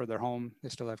keys for their home. They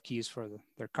still have keys for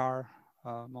their car,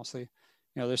 mostly.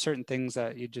 There's certain things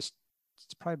that it's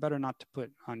probably better not to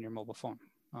put on your mobile phone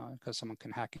because someone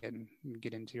can hack it and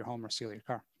get into your home or steal your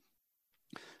car.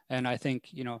 And I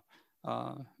think,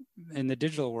 in the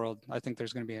digital world, I think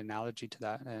there's going to be an analogy to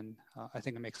that. And I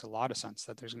think it makes a lot of sense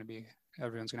that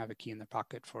everyone's going to have a key in their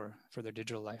pocket for their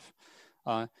digital life.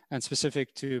 And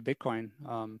specific to Bitcoin,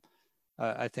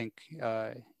 I think,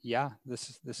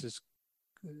 this is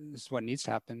what needs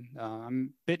to happen.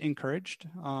 I'm a bit encouraged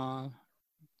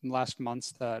in the last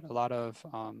months that a lot of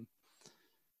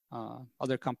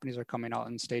other companies are coming out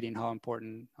and stating how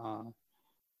important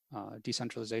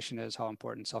decentralization is, how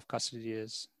important self-custody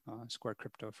is. Square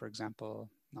Crypto, for example,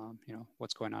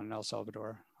 what's going on in El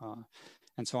Salvador,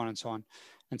 and so on and so on.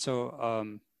 And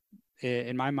so,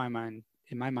 in my mind,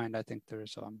 I think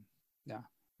there's,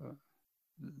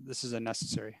 this is a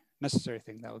necessary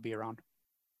thing that will be around.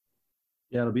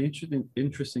 Yeah, it'll be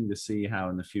interesting to see how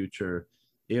in the future,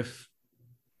 if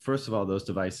first of all those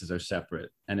devices are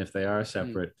separate, and if they are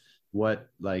separate, what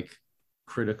like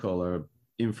critical or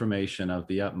information of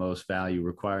the utmost value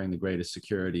requiring the greatest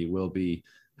security will be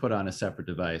put on a separate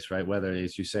device, right? Whether,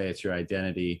 as you say, it's your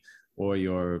identity or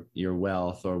your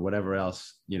wealth or whatever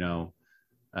else,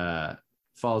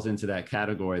 falls into that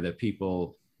category that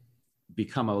people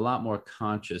become a lot more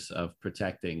conscious of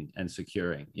protecting and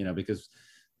securing, because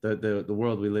the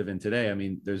world we live in today, I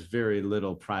mean, there's very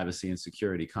little privacy and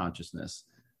security consciousness,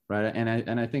 right?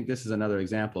 And I think this is another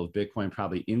example of Bitcoin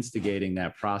probably instigating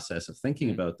that process of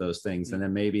thinking about those things, and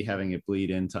then maybe having it bleed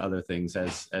into other things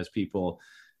as people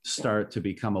start to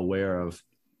become aware of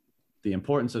the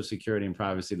importance of security and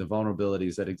privacy, the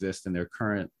vulnerabilities that exist in their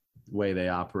current way they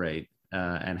operate,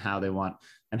 and how they want,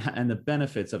 and the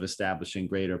benefits of establishing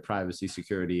greater privacy,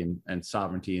 security, and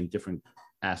sovereignty in different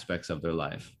aspects of their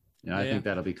life. I think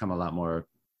that'll become a lot more,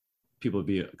 people will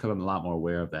become a lot more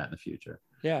aware of that in the future.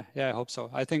 Yeah, I hope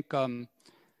so. I think, it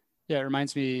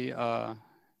reminds me,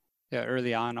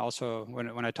 early on also,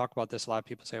 when I talk about this, a lot of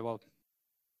people say, well,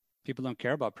 people don't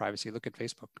care about privacy. Look at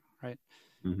Facebook, right?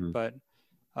 Mm-hmm. But,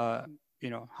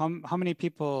 how many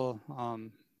people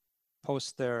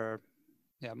post their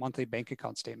monthly bank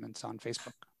account statements on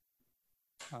Facebook?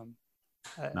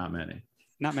 Not many.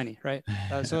 Not many, right?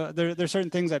 So there's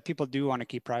certain things that people do want to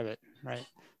keep private, right?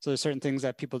 So there's certain things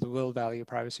that people will value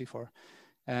privacy for.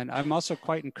 And I'm also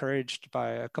quite encouraged by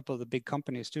a couple of the big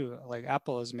companies too. Like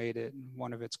Apple has made it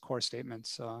one of its core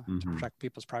statements to protect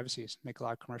people's privacies, make a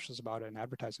lot of commercials about it and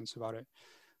advertisements about it.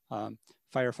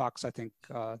 Firefox, I think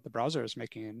the browser is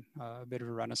making a bit of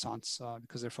a renaissance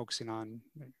because they're focusing on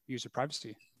user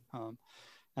privacy.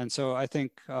 And so I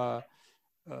think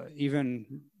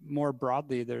even more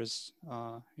broadly, there's,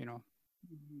 I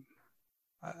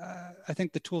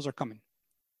think the tools are coming.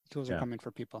 The tools are coming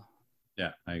for people.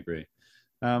 Yeah, I agree.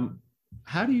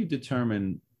 How do you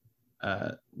determine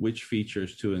which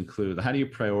features to include? How do you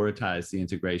prioritize the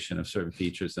integration of certain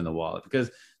features in the wallet?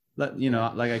 Because,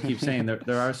 like I keep saying,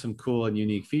 there are some cool and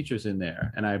unique features in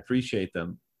there, and I appreciate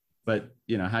them. But,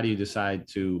 how do you decide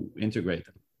to integrate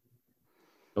them?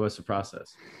 What's the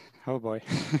process? Oh, boy.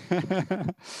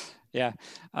 Yeah.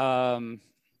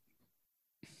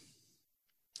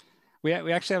 We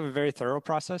actually have a very thorough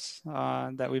process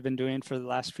that we've been doing for the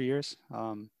last few years.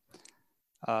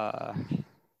 I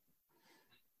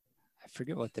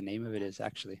forget what the name of it is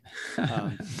actually,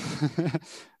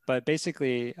 but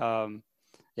basically, and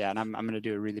I'm going to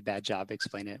do a really bad job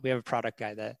explaining it. We have a product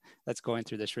guy that's going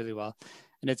through this really well,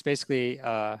 and it's basically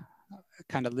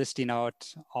kind of listing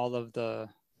out all of the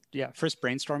first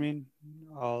brainstorming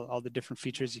all the different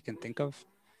features you can think of,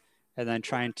 and then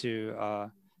trying to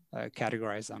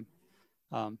categorize them.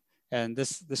 And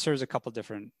this serves a couple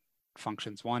different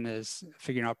functions. One is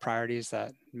figuring out priorities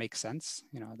that make sense,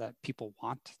 that people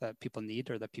want, that people need,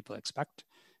 or that people expect,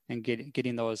 and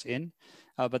getting those in.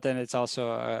 But then it's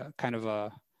also a kind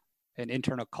of an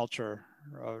internal culture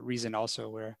reason also,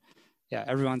 where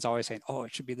everyone's always saying, oh,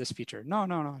 it should be this feature. No,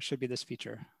 it should be this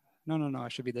feature. No,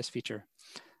 it should be this feature.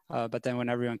 But then when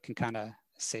everyone can kind of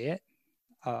say it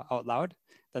out loud,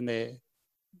 then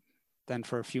then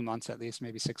for a few months, at least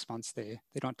maybe 6 months, they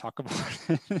don't talk about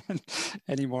it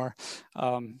anymore,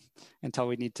 until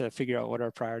we need to figure out what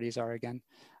our priorities are again.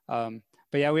 But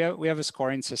yeah, we have a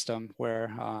scoring system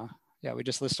where yeah, we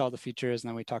just list all the features, and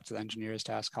then we talk to the engineers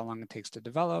to ask how long it takes to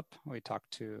develop. We talk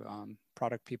to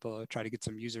product people, try to get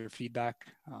some user feedback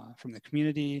from the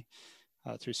community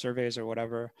through surveys or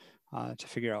whatever, to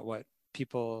figure out what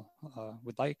people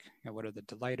would like. You know, what are the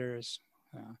delighters?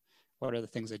 What are the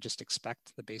things they just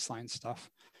expect, the baseline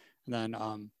stuff? And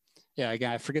then, yeah,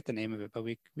 again, I forget the name of it, but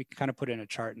we kind of put in a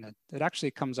chart, and it actually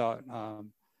comes out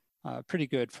pretty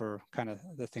good for kind of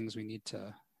the things we need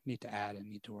to add and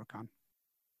need to work on.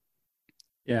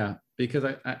 Yeah, because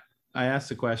I asked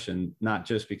the question not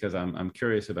just because I'm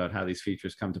curious about how these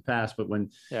features come to pass, but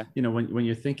when you know when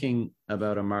you're thinking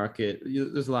about a market,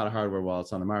 there's a lot of hardware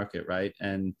wallets on the market, right?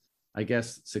 And I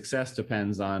guess success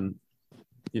depends on,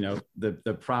 you know,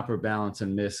 the proper balance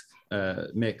and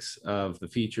mix of the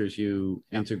features you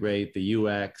integrate, the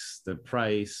UX, the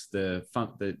price, the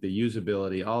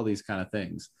usability, all these kind of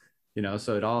things. You know,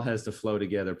 so it all has to flow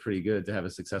together pretty good to have a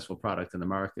successful product in the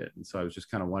market. And so I was just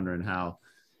kind of wondering how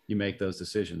you make those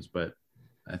decisions, but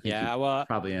I think you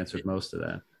probably answered most of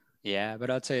that. Yeah, but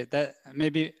I'd say that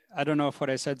maybe, I don't know if what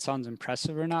I said sounds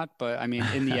impressive or not, but I mean,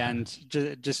 in the end,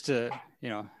 just to, you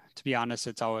know, to be honest,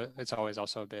 it's always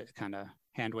also a bit kind of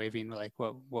hand waving, like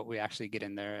what we actually get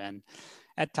in there. And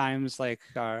at times, like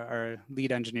our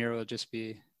lead engineer will just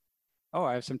be, oh,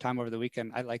 I have some time over the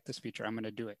weekend. I like this feature. I'm going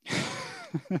to do it.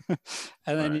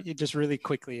 And then it just really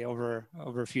quickly over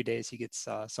a few days, he gets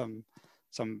some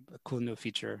cool new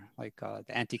feature, like the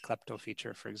anti-klepto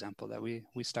feature, for example, that we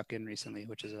stuck in recently,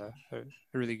 which is a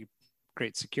really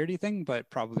great security thing, but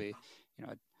probably, you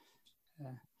know,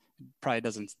 probably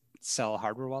doesn't sell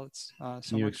hardware wallets so much.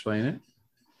 Can you explain it?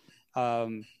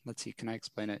 Let's see, can I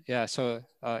explain it? Yeah, so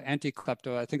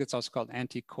anti-klepto, I think it's also called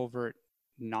anti-covert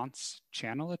nonce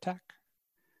channel attack.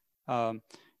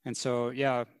 And so,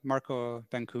 yeah, Marco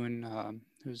Benkoon,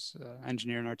 who's an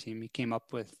engineer in our team, he came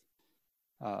up with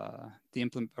he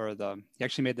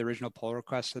actually made the original pull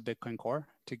request to the Bitcoin Core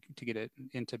to get it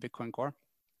into Bitcoin Core.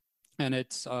 And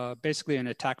it's basically an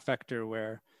attack vector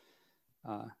where,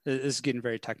 this is getting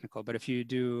very technical, but if you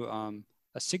do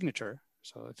a signature,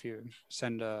 so if you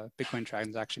send a Bitcoin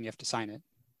transaction, you have to sign it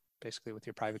basically with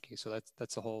your private key. So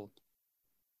that's the whole,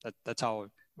 that's how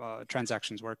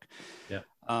transactions work. Yeah.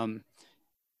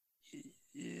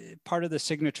 Part of the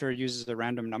signature uses a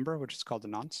random number, which is called a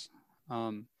nonce.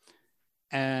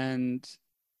 And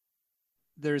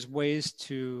there's ways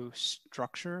to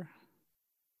structure,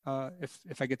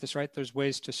 if I get this right, there's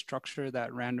ways to structure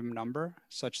that random number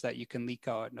such that you can leak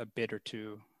out a bit or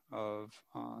two of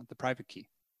the private key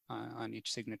on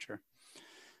each signature.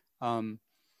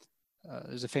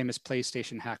 There's a famous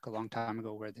PlayStation hack a long time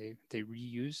ago where they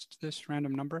reused this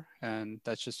random number, and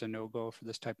that's just a no-go for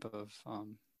this type of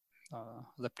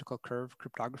elliptical curve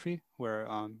cryptography, where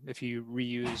if you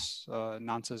reuse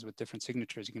nonces with different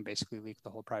signatures, you can basically leak the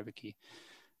whole private key.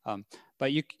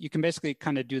 But you can basically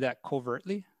kind of do that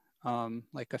covertly,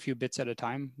 like a few bits at a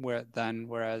time,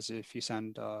 whereas if you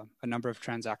send a number of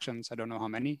transactions, I don't know how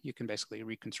many, you can basically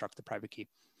reconstruct the private key.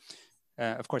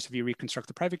 Of course, if you reconstruct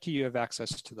the private key, you have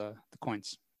access to the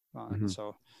coins. And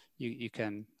so you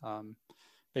can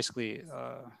basically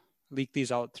leak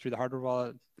these out through the hardware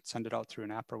wallet, send it out through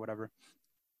an app or whatever.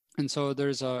 And so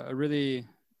there's a really,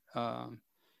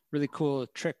 really cool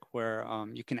trick where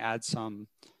you can add some,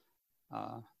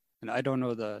 and I don't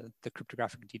know the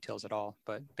cryptographic details at all,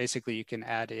 but basically you can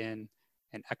add in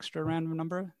an extra random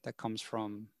number that comes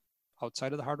from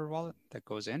outside of the hardware wallet that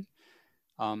goes in.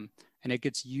 And it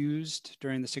gets used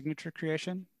during the signature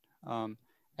creation. And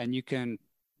you can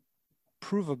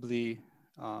provably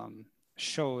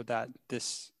show that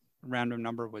this random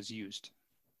number was used.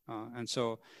 And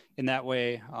so in that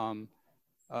way,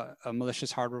 a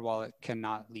malicious hardware wallet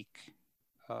cannot leak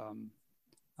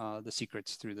the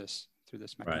secrets through this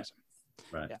mechanism.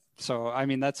 Right. Yeah. So, I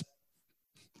mean, that's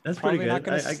pretty good.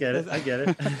 I get it.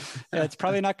 Yeah, it's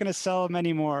probably not going to sell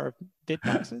many more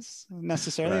Bitboxes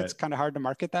necessarily. Right. It's kind of hard to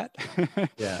market that.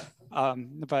 Yeah.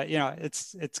 But you know,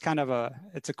 it's kind of a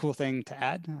cool thing to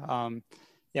add.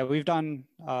 Yeah, we've done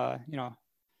you know,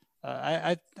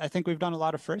 I think we've done a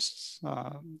lot of firsts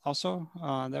also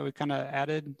that we kind of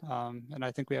added, and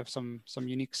I think we have some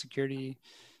unique security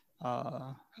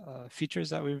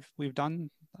features that we've done.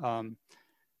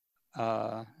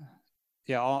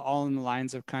 Yeah, all in the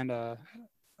lines of kind of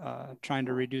trying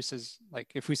to reduce, as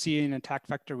like if we see an attack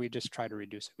vector, we just try to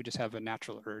reduce it. We just have a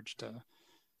natural urge to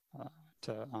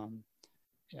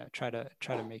yeah, try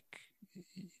to make.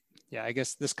 Yeah, I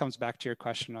guess this comes back to your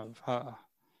question of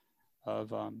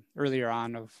earlier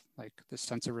on of like this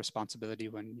sense of responsibility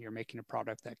when you're making a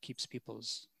product that keeps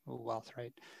people's wealth,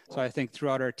 right? So I think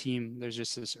throughout our team, there's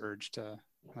just this urge to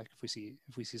like if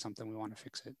we see something, we want to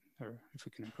fix it, or if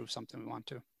we can improve something, we want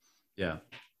to. Yeah.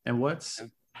 And what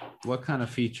kind of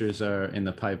features are in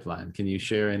the pipeline? Can you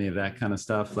share any of that kind of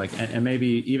stuff? Like, and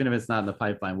maybe even if it's not in the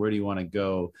pipeline, where do you want to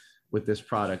go with this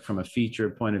product from a feature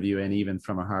point of view and even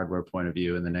from a hardware point of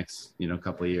view in the next,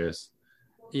 couple of years?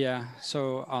 Yeah.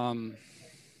 So,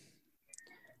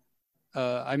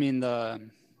 I mean,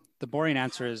 the boring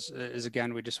answer is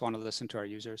again, we just want to listen to our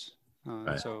users.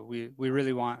 Right. So we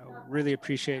really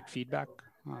appreciate feedback.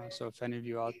 So if any of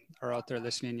you are out there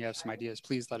listening, you have some ideas,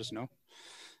 please let us know.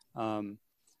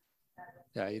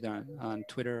 Yeah, either on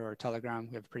Twitter or Telegram.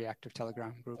 We have a pretty active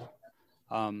Telegram group.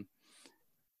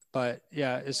 But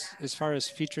yeah, as far as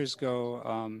features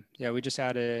go, yeah, we just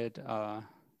added,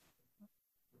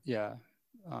 we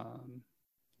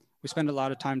spend a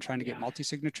lot of time trying to get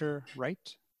multi-signature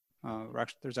right.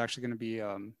 There's actually going to be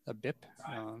a BIP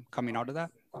coming out of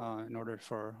that in order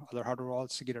for other hardware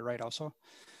wallets to get it right also,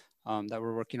 that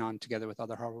we're working on together with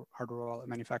other hardware wallet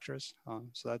manufacturers.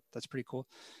 So that's pretty cool.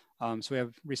 So we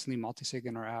have recently multi-sig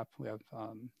in our app. We have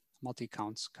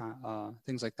multi-accounts,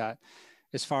 things like that.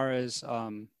 As far as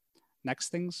next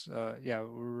things, yeah,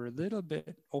 we're a little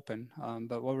bit open,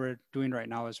 but what we're doing right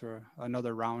now is we're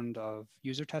another round of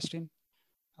user testing.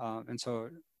 And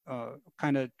so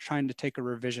kind of trying to take a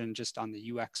revision just on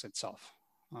the UX itself.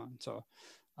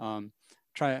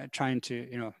 Trying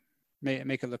to,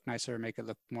 make it look nicer, make it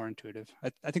look more intuitive.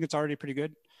 I think it's already pretty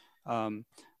good.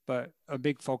 But a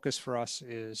big focus for us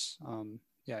is,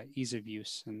 ease of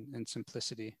use and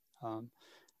simplicity.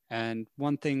 And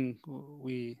one thing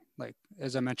we like,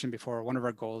 as I mentioned before, one of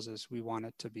our goals is we want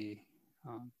it to be,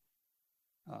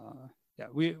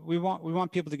 we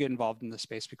want people to get involved in the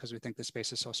space because we think the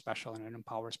space is so special and it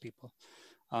empowers people.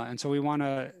 And so we want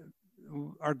to,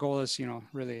 our goal is,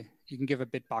 really, you can give a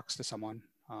BitBox to someone,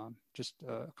 just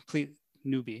a complete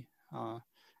newbie,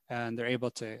 and they're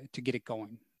able to get it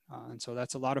going. And so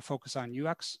that's a lot of focus on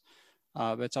UX,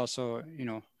 but it's also,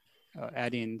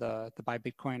 adding the buy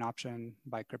Bitcoin option,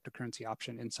 buy cryptocurrency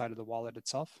option inside of the wallet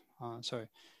itself. So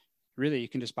really, you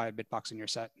can just buy a BitBox in your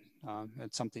set.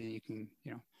 It's something you can,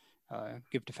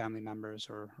 give to family members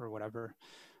or whatever.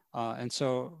 And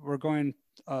so we're going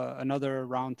another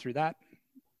round through that.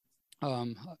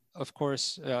 Of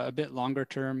course, a bit longer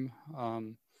term,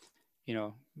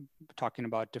 talking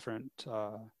about different,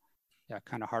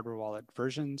 kind of hardware wallet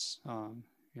versions,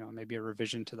 maybe a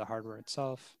revision to the hardware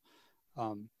itself.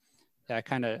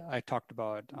 I talked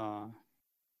about,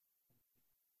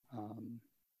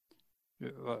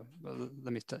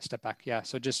 let me step back. Yeah,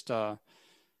 so just,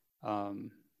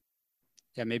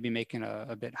 maybe making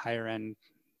a bit higher end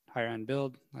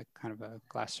build, like kind of a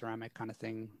glass ceramic kind of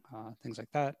thing, things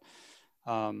like that.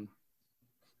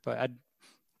 But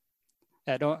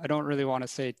I don't really want to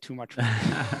say too much more.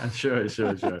 Sure.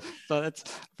 So that's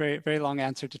a very, very long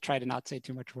answer to try to not say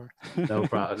too much more. No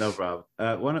problem.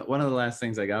 One of the last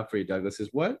things I got for you, Douglas, is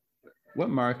what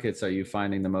markets are you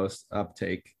finding the most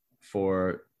uptake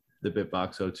for the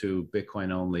BitBox02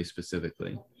 Bitcoin only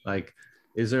specifically? Like,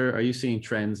 are you seeing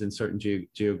trends in certain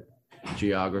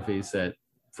geographies that,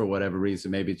 for whatever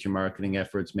reason, maybe it's your marketing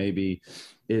efforts, maybe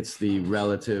it's the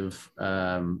relative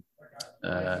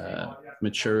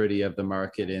maturity of the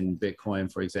market in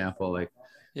Bitcoin, for example, like,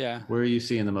 yeah, where are you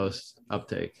seeing the most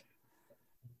uptake?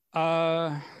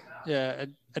 I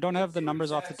don't have the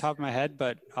numbers off the top of my head,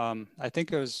 but I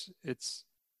think it's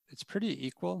pretty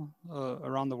equal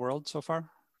around the world so far,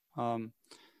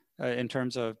 in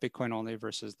terms of Bitcoin only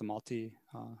versus the multi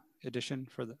edition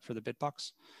for the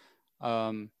BitBox.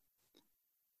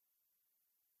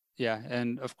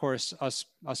 And of course, us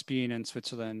being in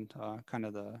Switzerland, kind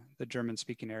of the German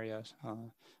speaking areas,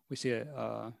 we see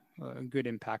a good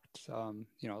impact,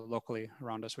 locally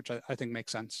around us, which I think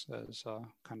makes sense as a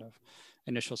kind of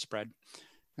initial spread.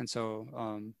 And so,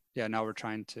 now we're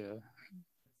trying to,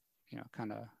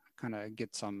 kind of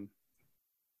get some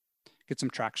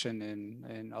traction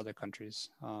in other countries,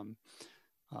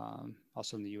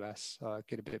 also in the US,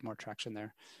 get a bit more traction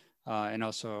there, and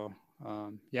also,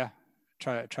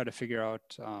 try to figure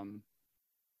out,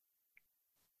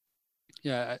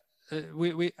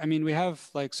 we have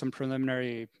like some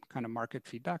preliminary kind of market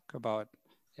feedback about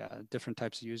different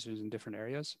types of users in different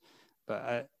areas,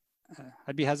 but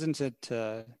I'd be hesitant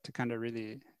to kind of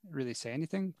really say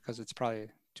anything because it's probably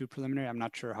too preliminary. I'm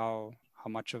not sure how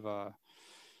much of a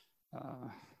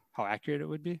how accurate it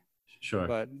would be. Sure.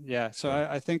 But so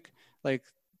I think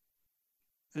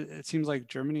it seems like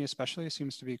Germany especially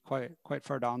seems to be quite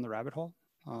far down the rabbit hole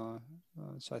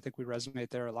So I think we resonate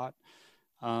there a lot.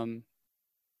 Um,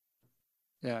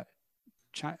 yeah,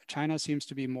 China seems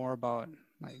to be more about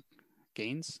like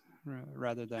gains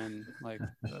rather than like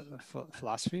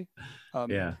philosophy.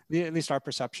 Yeah. At least our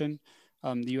perception.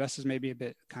 The U.S. is maybe a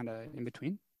bit kind of in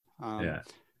between. Um, Yeah.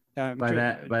 yeah,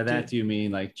 By that, do you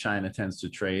mean like China tends to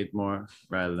trade more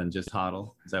rather than just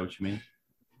hodl? Is that what you mean?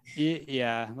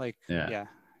 yeah, like Yeah.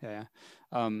 yeah.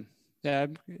 Yeah.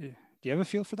 Do you have a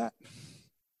feel for that?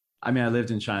 I mean, I lived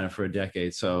in China for a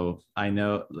decade, so I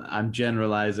know I'm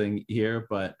generalizing here,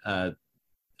 but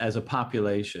as a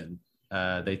population,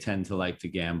 they tend to like to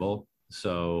gamble.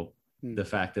 So Hmm. the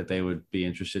fact that they would be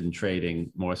interested in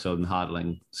trading more so than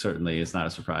hodling certainly is not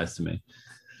a surprise to me.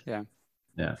 Yeah,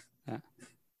 Yeah. yeah.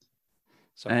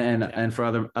 So And for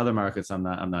other markets, I'm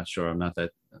not sure. I'm not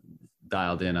that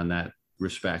dialed in on that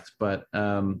respect. But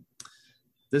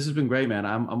this has been great, man.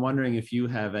 I'm wondering if you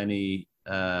have any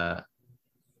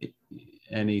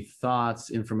thoughts,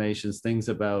 informations, things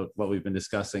about what we've been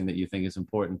discussing that you think is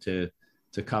important to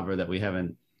cover that we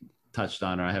haven't touched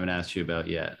on or I haven't asked you about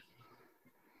yet.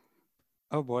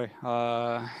 oh boy.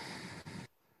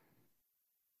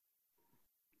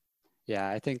 Yeah,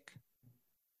 I think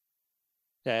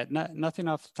yeah, nothing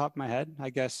off the top of my head. I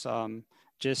guess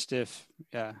just if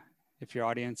your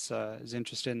audience is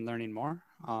interested in learning more,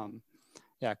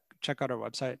 yeah, check out our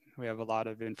website. We have a lot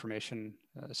of information,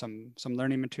 some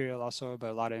learning material also, but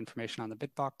a lot of information on the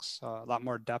Bitbox, a lot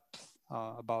more depth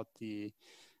about the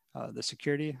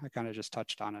security. I kind of just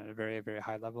touched on it at a very, very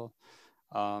high level.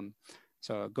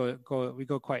 So we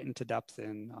go quite into depth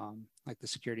in like the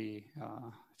security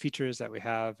features that we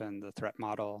have and the threat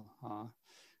model,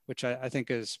 which I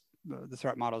think is the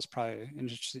threat model is probably an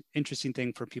interesting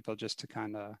thing for people just to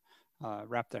kind of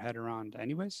wrap their head around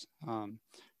anyways.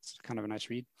 It's kind of a nice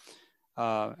read.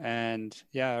 And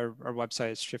yeah, our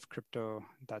website is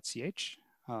shiftcrypto.ch.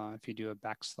 If you do a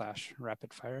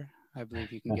 /rapid fire, I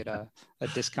believe you can get a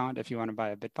discount if you want to buy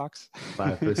a Bitbox.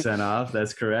 5% off.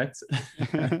 That's correct.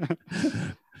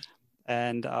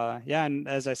 And yeah, and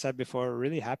as I said before,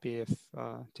 really happy if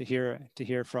to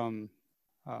hear from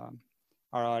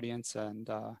our audience and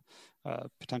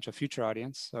potential future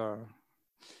audience or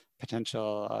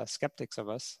potential skeptics of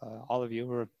us. All of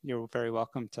you, you're very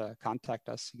welcome to contact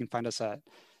us. You can find us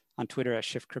on Twitter at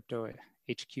Shift Crypto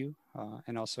HQ,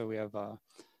 and also we have a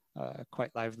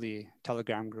quite lively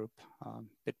Telegram group,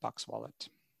 Bitbox Wallet.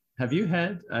 Have you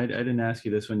had? I didn't ask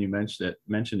you this when you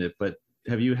mentioned it, but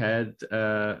have you had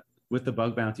with the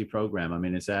bug bounty program? I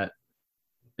mean, is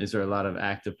there a lot of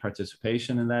active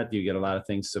participation in that? Do you get a lot of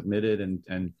things submitted,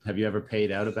 and have you ever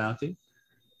paid out a bounty?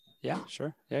 Yeah,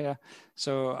 sure. Yeah.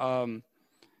 So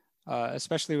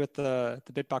especially with the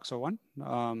Bitbox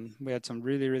 01, we had some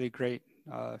really, really great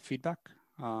feedback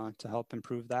to help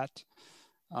improve that.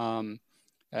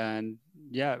 And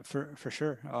yeah, for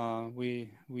sure. We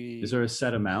Is there a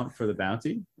set amount for the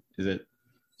bounty? Is it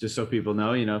just so people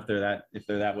know, if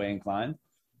they're that way inclined?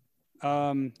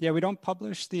 Yeah, we don't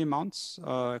publish the amounts.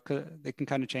 They can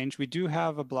kind of change. We do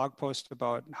have a blog post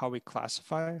about how we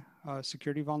classify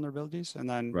security vulnerabilities, and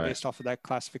then Right. based off of that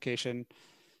classification,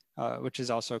 which is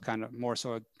also kind of more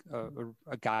so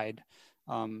a guide,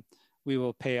 we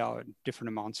will pay out different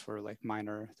amounts for like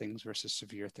minor things versus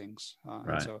severe things.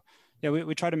 Right. And so, yeah,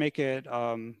 we try to make it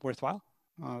worthwhile.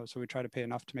 So we try to pay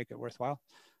enough to make it worthwhile.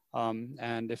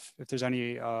 And if there's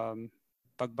any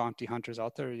bug bounty hunters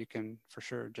out there, you can for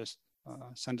sure just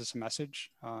send us a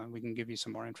message. We can give you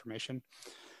some more information.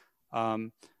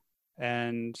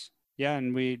 And yeah,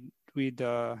 and we're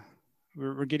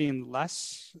getting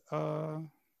less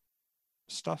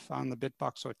stuff on the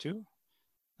Bitbox 02.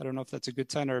 I don't know if that's a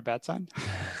good sign or a bad sign.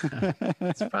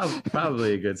 It's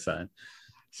probably a good sign.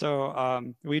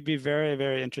 So we'd be very,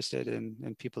 very interested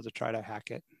in people to try to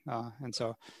hack it. And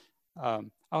so,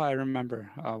 I remember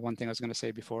one thing I was going to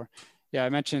say before. Yeah, I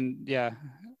mentioned,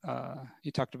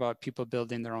 you talked about people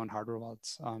building their own hardware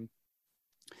wallets.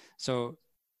 So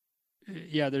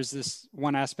yeah, there's this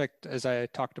one aspect, as I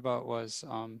talked about, was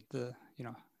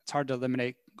it's hard to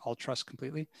eliminate all trust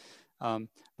completely.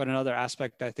 But another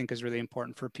aspect I think is really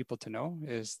important for people to know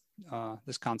is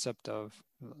this concept of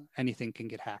anything can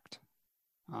get hacked.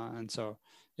 And so,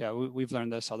 yeah, we've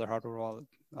learned this, other hardware wallet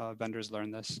vendors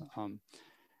learn this.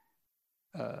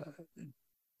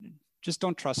 Just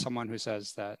don't trust someone who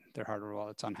says that their hardware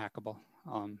wallet's unhackable.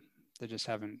 They just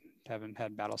haven't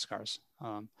had battle scars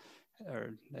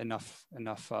or enough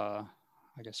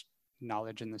I guess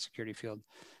knowledge in the security field.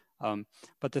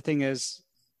 But the thing is,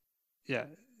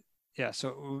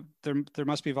 so there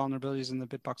must be vulnerabilities in the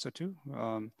Bitbox 02.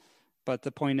 But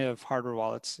the point of hardware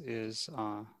wallets is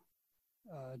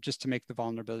just to make the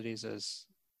vulnerabilities as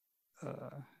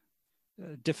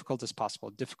difficult as possible.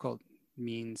 Difficult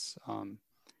means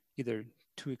either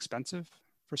too expensive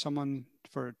for someone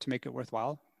to make it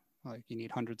worthwhile. Like you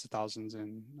need hundreds of thousands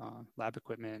in lab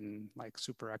equipment and like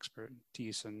super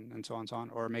expertise and so on,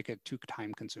 or make it too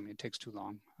time consuming. It takes too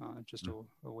long, just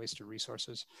a waste of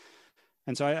resources.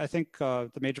 And so I think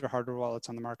the major hardware wallets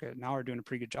on the market now are doing a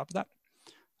pretty good job of that,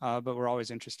 but we're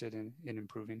always interested in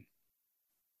improving.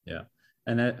 Yeah.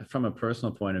 And from a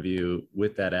personal point of view,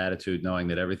 with that attitude, knowing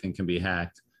that everything can be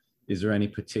hacked, is there any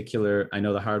particular, I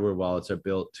know the hardware wallets are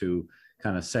built to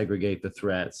kind of segregate the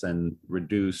threats and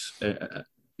reduce,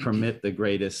 permit the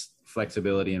greatest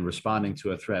flexibility in responding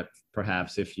to a threat,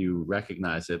 perhaps if you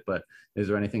recognize it, but is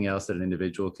there anything else that an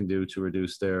individual can do to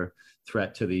reduce their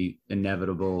threat to the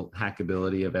inevitable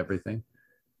hackability of everything?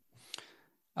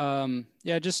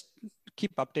 Yeah, just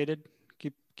keep updated.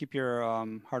 Keep your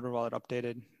hardware wallet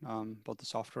updated, both the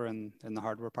software and the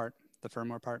hardware part, the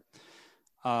firmware part,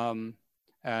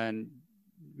 and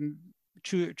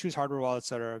choose hardware wallets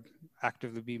that are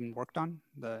actively being worked on.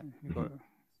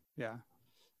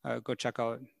 Go check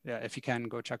out, if you can,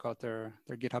 go check out their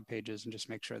GitHub pages and just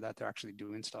make sure that they're actually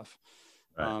doing stuff.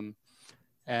 Right.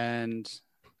 And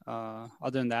other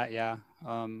than that,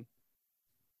 I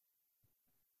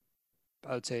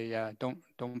would say,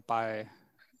 don't buy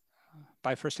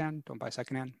firsthand, don't buy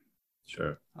secondhand.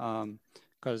 Sure.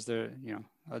 Because I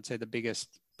would say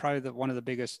one of the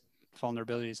biggest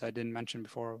vulnerabilities I didn't mention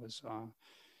before was,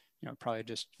 probably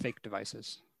just fake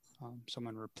devices.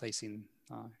 Someone replacing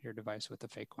your device with a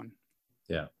fake one.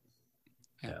 Yeah.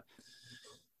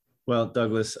 Well,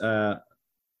 Douglas, I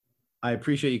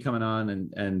appreciate you coming on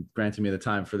and granting me the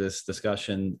time for this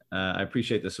discussion. I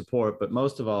appreciate the support, but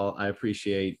most of all, I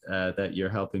appreciate that you're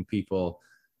helping people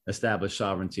establish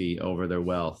sovereignty over their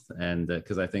wealth. And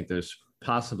because I think there's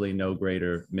possibly no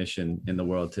greater mission in the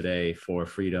world today for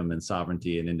freedom and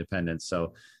sovereignty and independence.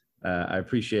 So I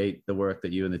appreciate the work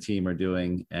that you and the team are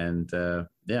doing. And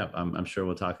I'm sure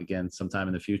we'll talk again sometime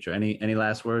in the future. Any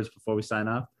last words before we sign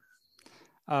off?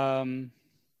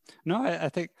 No, I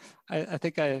think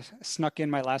I snuck in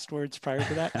my last words prior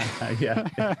to that.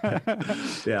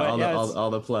 All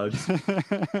the plugs.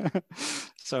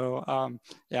 So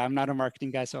I'm not a marketing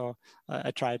guy, so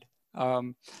I tried.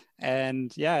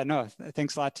 Thanks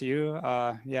a lot to you.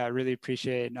 I really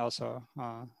appreciate also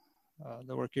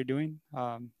the work you're doing,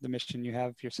 the mission you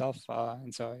have yourself,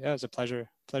 and so it was a pleasure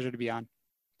to be on.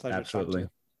 Pleasure. Absolutely.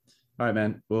 All right,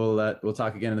 man. We'll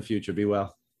talk again in the future. Be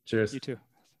well. Cheers. You too.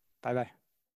 Bye-bye.